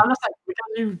imagine that. I'm just like,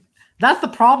 because that's the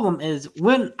problem is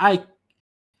when I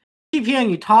keep hearing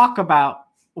you talk about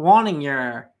wanting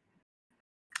your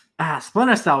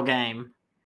Splinter Cell game,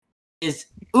 is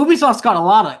Ubisoft's got a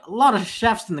lot of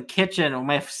chefs in the kitchen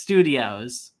with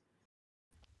studios.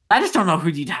 I just don't know who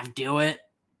you'd have do it.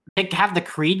 Have the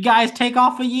Creed guys take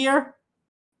off a year?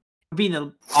 Would be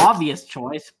the obvious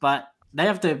choice, but they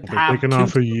have to have taking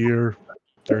off a year.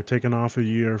 They're taking off a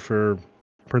year for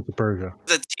Prince of Persia.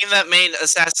 The team that made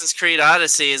Assassin's Creed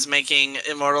Odyssey is making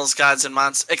Immortals, Gods, and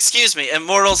Monsters. Excuse me,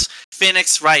 Immortals: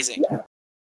 Phoenix Rising.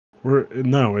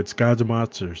 No, it's Gods and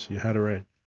Monsters. You had it right.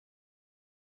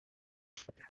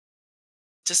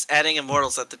 Just adding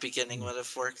Immortals at the beginning would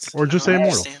have worked. Or just I say don't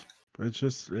Immortals. understand.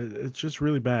 It's just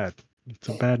really bad. It's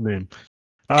a bad name.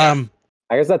 Yeah.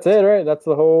 I guess that's it, right? That's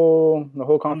the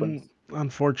whole conference.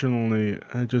 Unfortunately,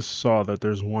 I just saw that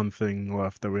there's one thing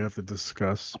left that we have to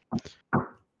discuss.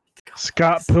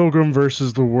 Scott Pilgrim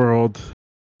versus the World.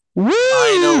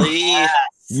 Finally.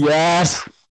 Yes.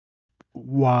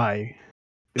 Why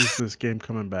is this game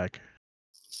coming back?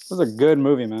 It was a good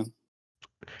movie, man.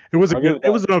 It was I'll give it that.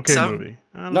 an okay So- movie.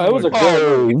 I don't No, know it was a what-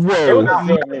 good movie. It was Whoa. a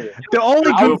good movie. The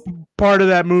only I good part of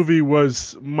that movie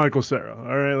was Michael Cera.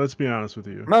 All right, let's be honest with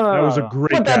you. No, that was a no.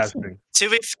 great But that's- casting. To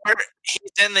be fair,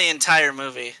 he's in the entire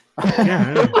movie, Yeah,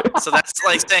 I know. so that's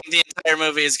like saying the entire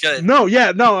movie is good.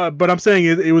 No, but I'm saying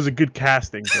it was a good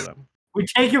casting for them. We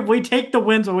take it. We take the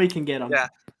wins when we can get them. Yeah.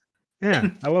 Yeah,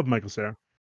 I love Michael Cera.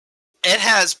 It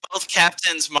has both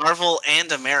Captains Marvel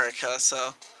and America,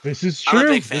 so This is I'm a true.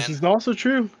 big fan. This is also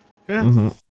true. Yeah. Mm-hmm.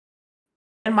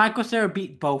 And Michael Cera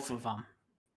beat both of them.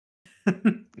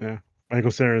 Yeah. Michael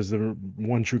Cera is the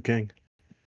one true king.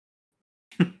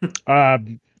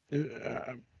 Um,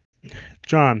 uh,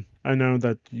 John, I know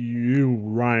that you,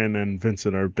 Ryan, and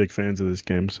Vincent are big fans of this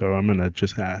game, so I'm gonna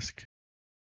just ask,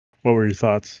 what were your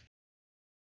thoughts?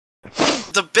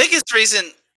 The biggest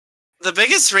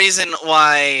reason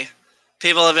why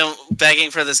people have been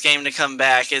begging for this game to come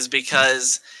back is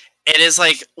because it is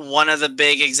like one of the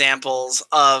big examples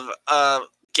of a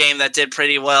game that did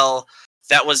pretty well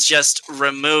that was just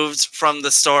removed from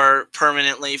the store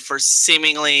permanently for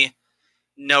seemingly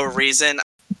no reason.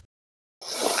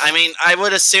 I mean, I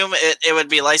would assume it would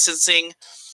be licensing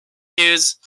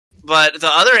issues, but the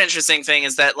other interesting thing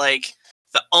is that like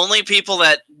the only people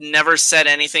that never said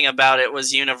anything about it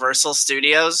was Universal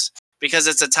Studios, because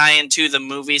it's a tie-in to the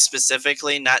movie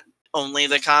specifically, not only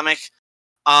the comic.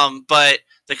 But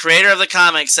the creator of the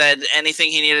comic said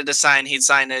anything he needed to sign, he'd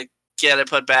sign to get it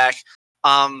put back.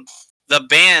 The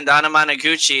band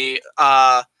Anamanaguchi,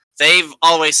 they've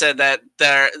always said that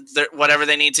they're whatever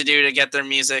they need to do to get their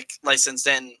music licensed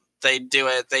in, they do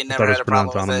it. They I never thought it had was a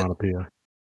problem pronounced with it. onomatopoeia.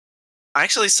 I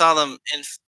actually saw them in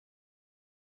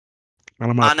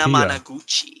Onomatopoeia.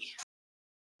 Anamanaguchi.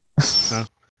 Oh,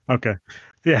 okay.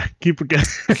 Yeah, keep again.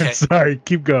 Okay. Sorry,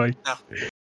 keep going. No.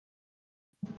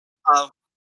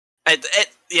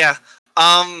 Yeah.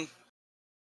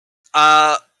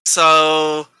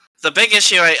 So the big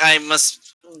issue I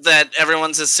must that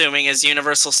everyone's assuming is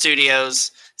Universal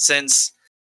Studios, since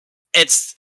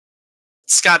it's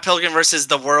Scott Pilgrim versus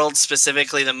the World,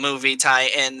 specifically the movie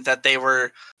tie-in, that they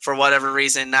were for whatever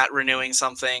reason not renewing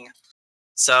something.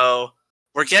 So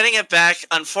we're getting it back.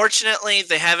 Unfortunately,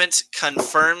 they haven't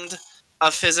confirmed a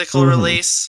physical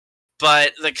release,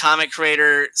 but the comic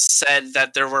creator said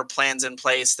that there were plans in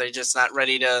place. They're just not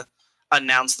ready to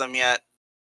announce them yet.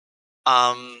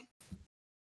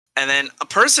 And then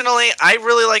personally, I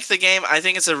really like the game. I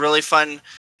think it's a really fun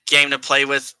game to play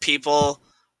with people.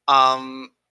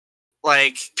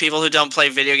 Like people who don't play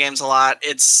video games a lot.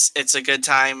 It's a good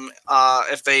time.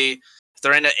 If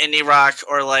they're into indie rock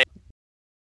or like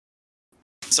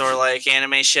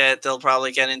anime shit, they'll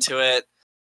probably get into it.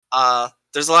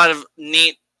 There's a lot of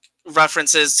neat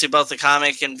references to both the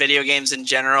comic and video games in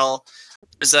general.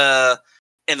 There's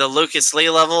in the Lucas Lee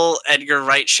level, Edgar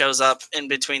Wright shows up in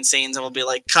between scenes and will be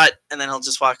like, cut, and then he'll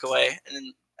just walk away. And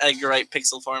then Edgar Wright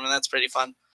pixel form, and that's pretty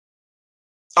fun.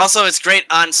 Also, it's great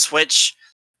on Switch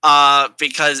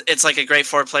because it's like a great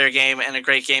 4-player game and a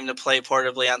great game to play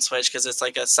portably on Switch because it's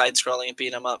like a side-scrolling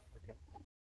beat 'em up.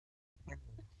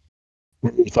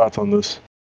 What are your thoughts on this?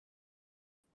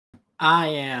 I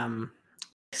am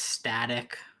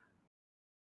ecstatic.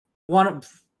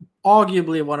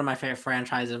 Arguably one of my favorite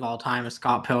franchises of all time is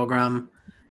Scott Pilgrim.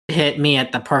 It hit me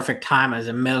at the perfect time as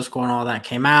in middle school and all that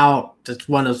came out. It's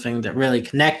one of those things that really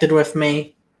connected with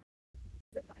me.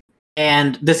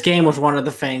 And this game was one of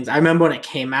the things. I remember when it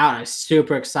came out, I was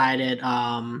super excited.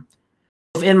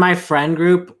 In my friend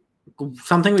group,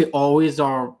 something we always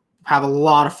have a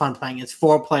lot of fun playing is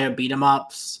 4-player beat 'em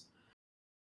ups.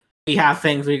 We have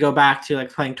things we go back to,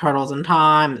 like playing Turtles in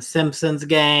Time, the Simpsons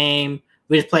game.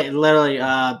 We just played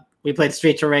we played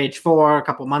Streets of Rage 4 a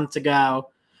couple months ago.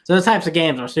 So those types of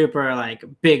games are super like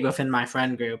big within my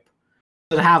friend group.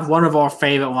 So to have one of our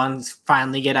favorite ones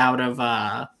finally get out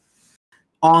of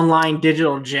online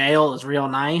digital jail is real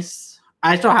nice.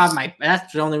 I still have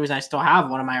that's the only reason I still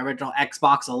have one of my original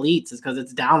Xbox Elites is because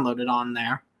it's downloaded on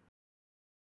there.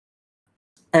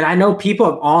 And I know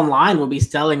people online will be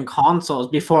selling consoles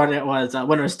before it was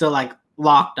when it was still like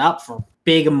locked up for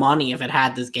big money if it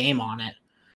had this game on it.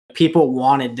 People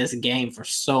wanted this game for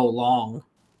so long.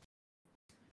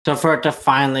 So for it to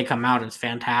finally come out is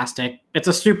fantastic. It's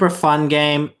a super fun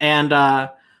game. And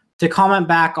to comment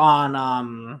back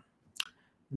on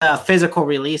the physical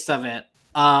release of it,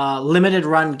 Limited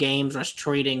Run Games was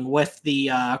tweeting with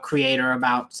the creator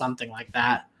about something like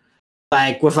that.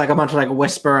 Like with like a bunch of like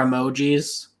whisper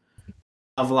emojis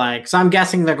of like, so I'm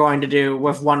guessing they're going to do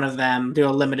with one of them, do a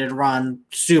limited run,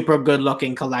 super good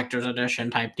looking collector's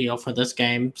edition type deal for this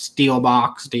game, steel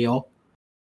box deal.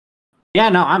 Yeah,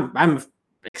 no, I'm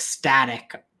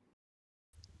ecstatic.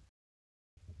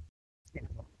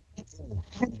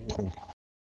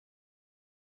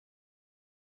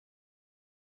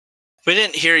 We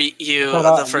didn't hear you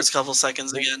the first couple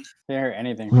seconds again. Didn't hear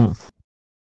anything.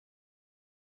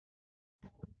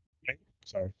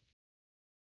 Sorry.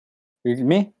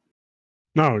 Me?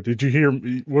 No, did you hear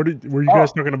me? Were you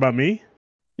guys talking about me?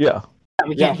 Yeah.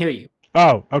 We can't hear you.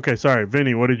 Oh, okay. Sorry,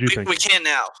 Vinny. What did you think? We can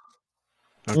now.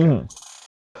 Okay.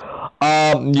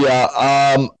 Yeah.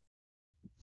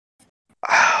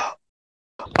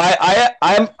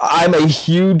 I'm a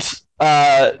huge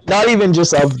not even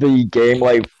just of the game,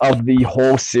 like of the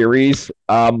whole series.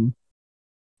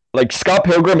 Like Scott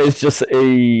Pilgrim is just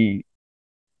a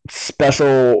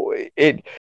special. It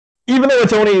even though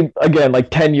it's only again like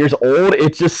 10 years old,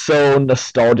 it's just so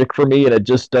nostalgic for me, and it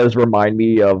just does remind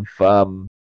me of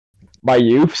my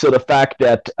youth. So the fact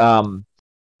that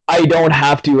I don't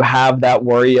have to have that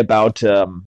worry about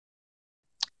lugging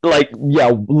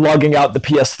out the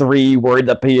PS3, worried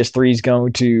that PS3 is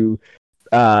going to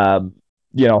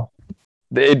you know,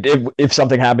 if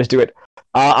something happens to it.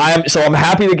 I'm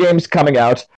happy the game's coming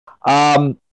out.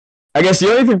 I guess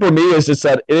the only thing for me is just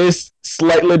that it is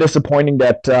slightly disappointing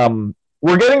that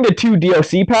we're getting the 2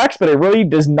 DLC packs, but it really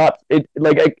does not. It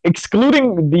like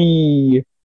excluding the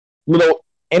little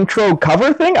intro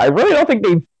cover thing, I really don't think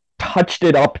they've touched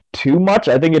it up too much.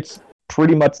 I think it's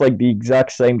pretty much like the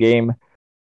exact same game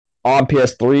on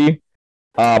PS3.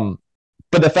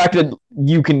 But the fact that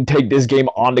you can take this game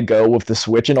on the go with the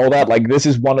Switch and all that, like this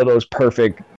is one of those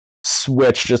perfect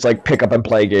Switch just like pick up and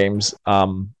play games.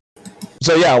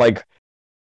 So yeah, like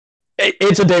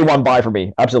it's a day one buy for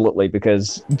me, absolutely,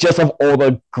 because just of all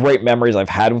the great memories I've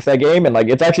had with that game, and like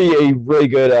it's actually a really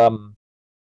good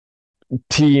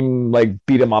team like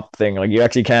beat 'em up thing. Like you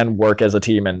actually can work as a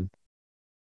team, and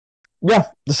yeah,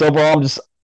 so overall,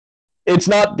 it's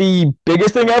not the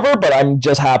biggest thing ever, but I'm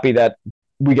just happy that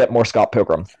we get more Scott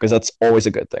Pilgrim because that's always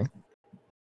a good thing.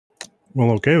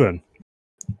 Well, okay then.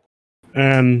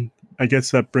 And I guess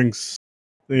that brings,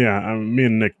 me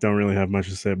and Nick don't really have much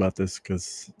to say about this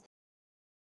because,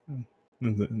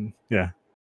 yeah.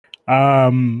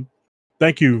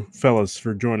 Thank you, fellas,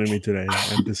 for joining me today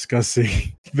and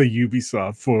discussing the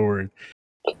Ubisoft Forward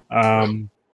that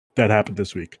happened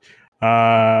this week.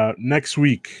 Next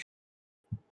week,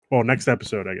 well, next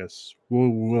episode, I guess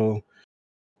we'll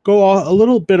go a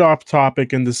little bit off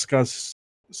topic and discuss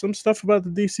some stuff about the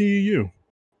DCEU.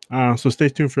 So stay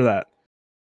tuned for that.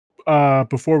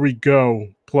 Before we go,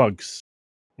 plugs.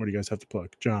 What do you guys have to plug?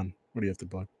 John, what do you have to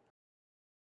plug?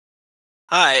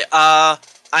 Hi,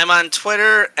 I'm on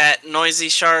Twitter at Noisy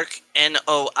Shark,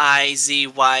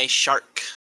 Noizy Shark.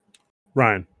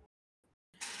 Ryan.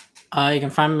 You can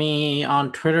find me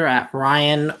on Twitter at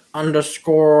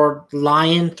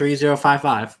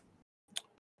Ryan_Lion3055.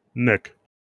 Nick.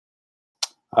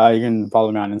 You can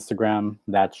follow me on Instagram,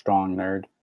 That Strong Nerd.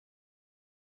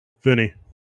 Vinny.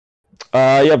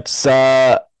 Yep, it's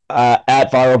at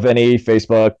Viral Vinny,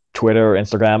 Facebook, Twitter,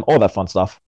 Instagram, all that fun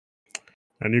stuff.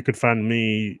 And you can find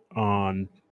me on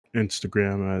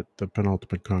Instagram at the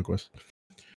Penultimate Conquest.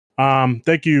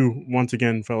 Thank you once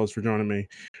again, fellas, for joining me.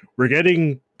 We're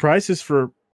getting prices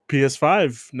for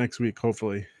PS5 next week,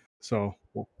 hopefully. So,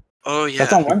 Oh yeah,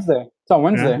 That's on Wednesday. It's on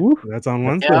Wednesday. yeah, that's on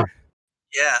Wednesday.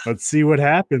 yeah. Let's see what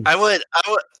happens. I want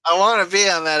to be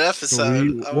on that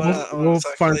episode. So we'll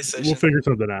figure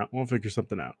something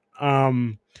out.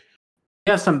 You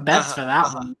have some bets for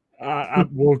that one.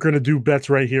 We're gonna do bets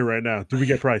right here, right now. Do we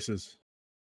get prices?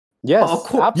 Yes, Oh,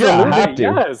 cool. absolutely. Yeah, have to.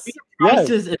 Yes.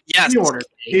 Prices and Yes. pre-order.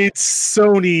 It's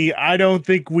Sony. I don't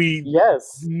think we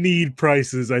Yes. need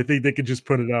prices. I think they could just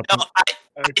put it up. No, I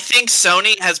think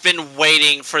Sony has been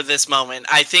waiting for this moment.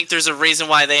 I think there's a reason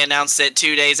why they announced it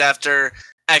 2 days after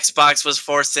Xbox was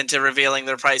forced into revealing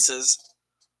their prices.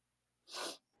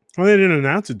 Well, they didn't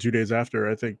announce it 2 days after.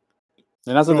 I think.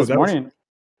 And that's what this that was- morning.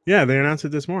 Yeah, they announced it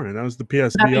this morning. That was the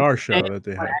PSVR show that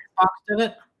they had. Xbox did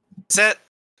it. Is that?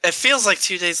 It feels like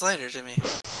 2 days later to me.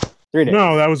 3 days.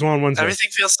 No, that was on Wednesday. Everything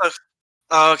feels so.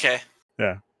 Oh, okay.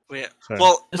 Yeah. Sorry.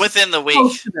 Well, within the week.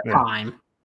 Close to the Yeah. time.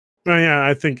 Oh, yeah,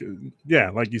 I think,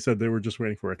 like you said, they were just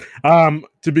waiting for it.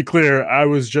 To be clear, I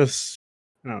was just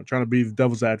trying to be the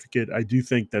devil's advocate. I do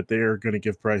think that they're going to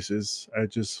give prices. I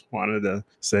just wanted to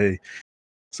say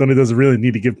Sony doesn't really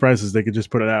need to give prices. They could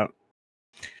just put it out.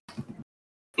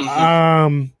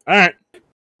 Mhm. All right.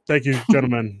 Thank you,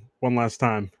 gentlemen, one last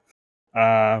time.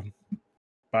 Bye,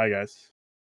 guys.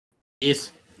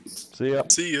 Yes. See ya.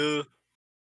 See ya.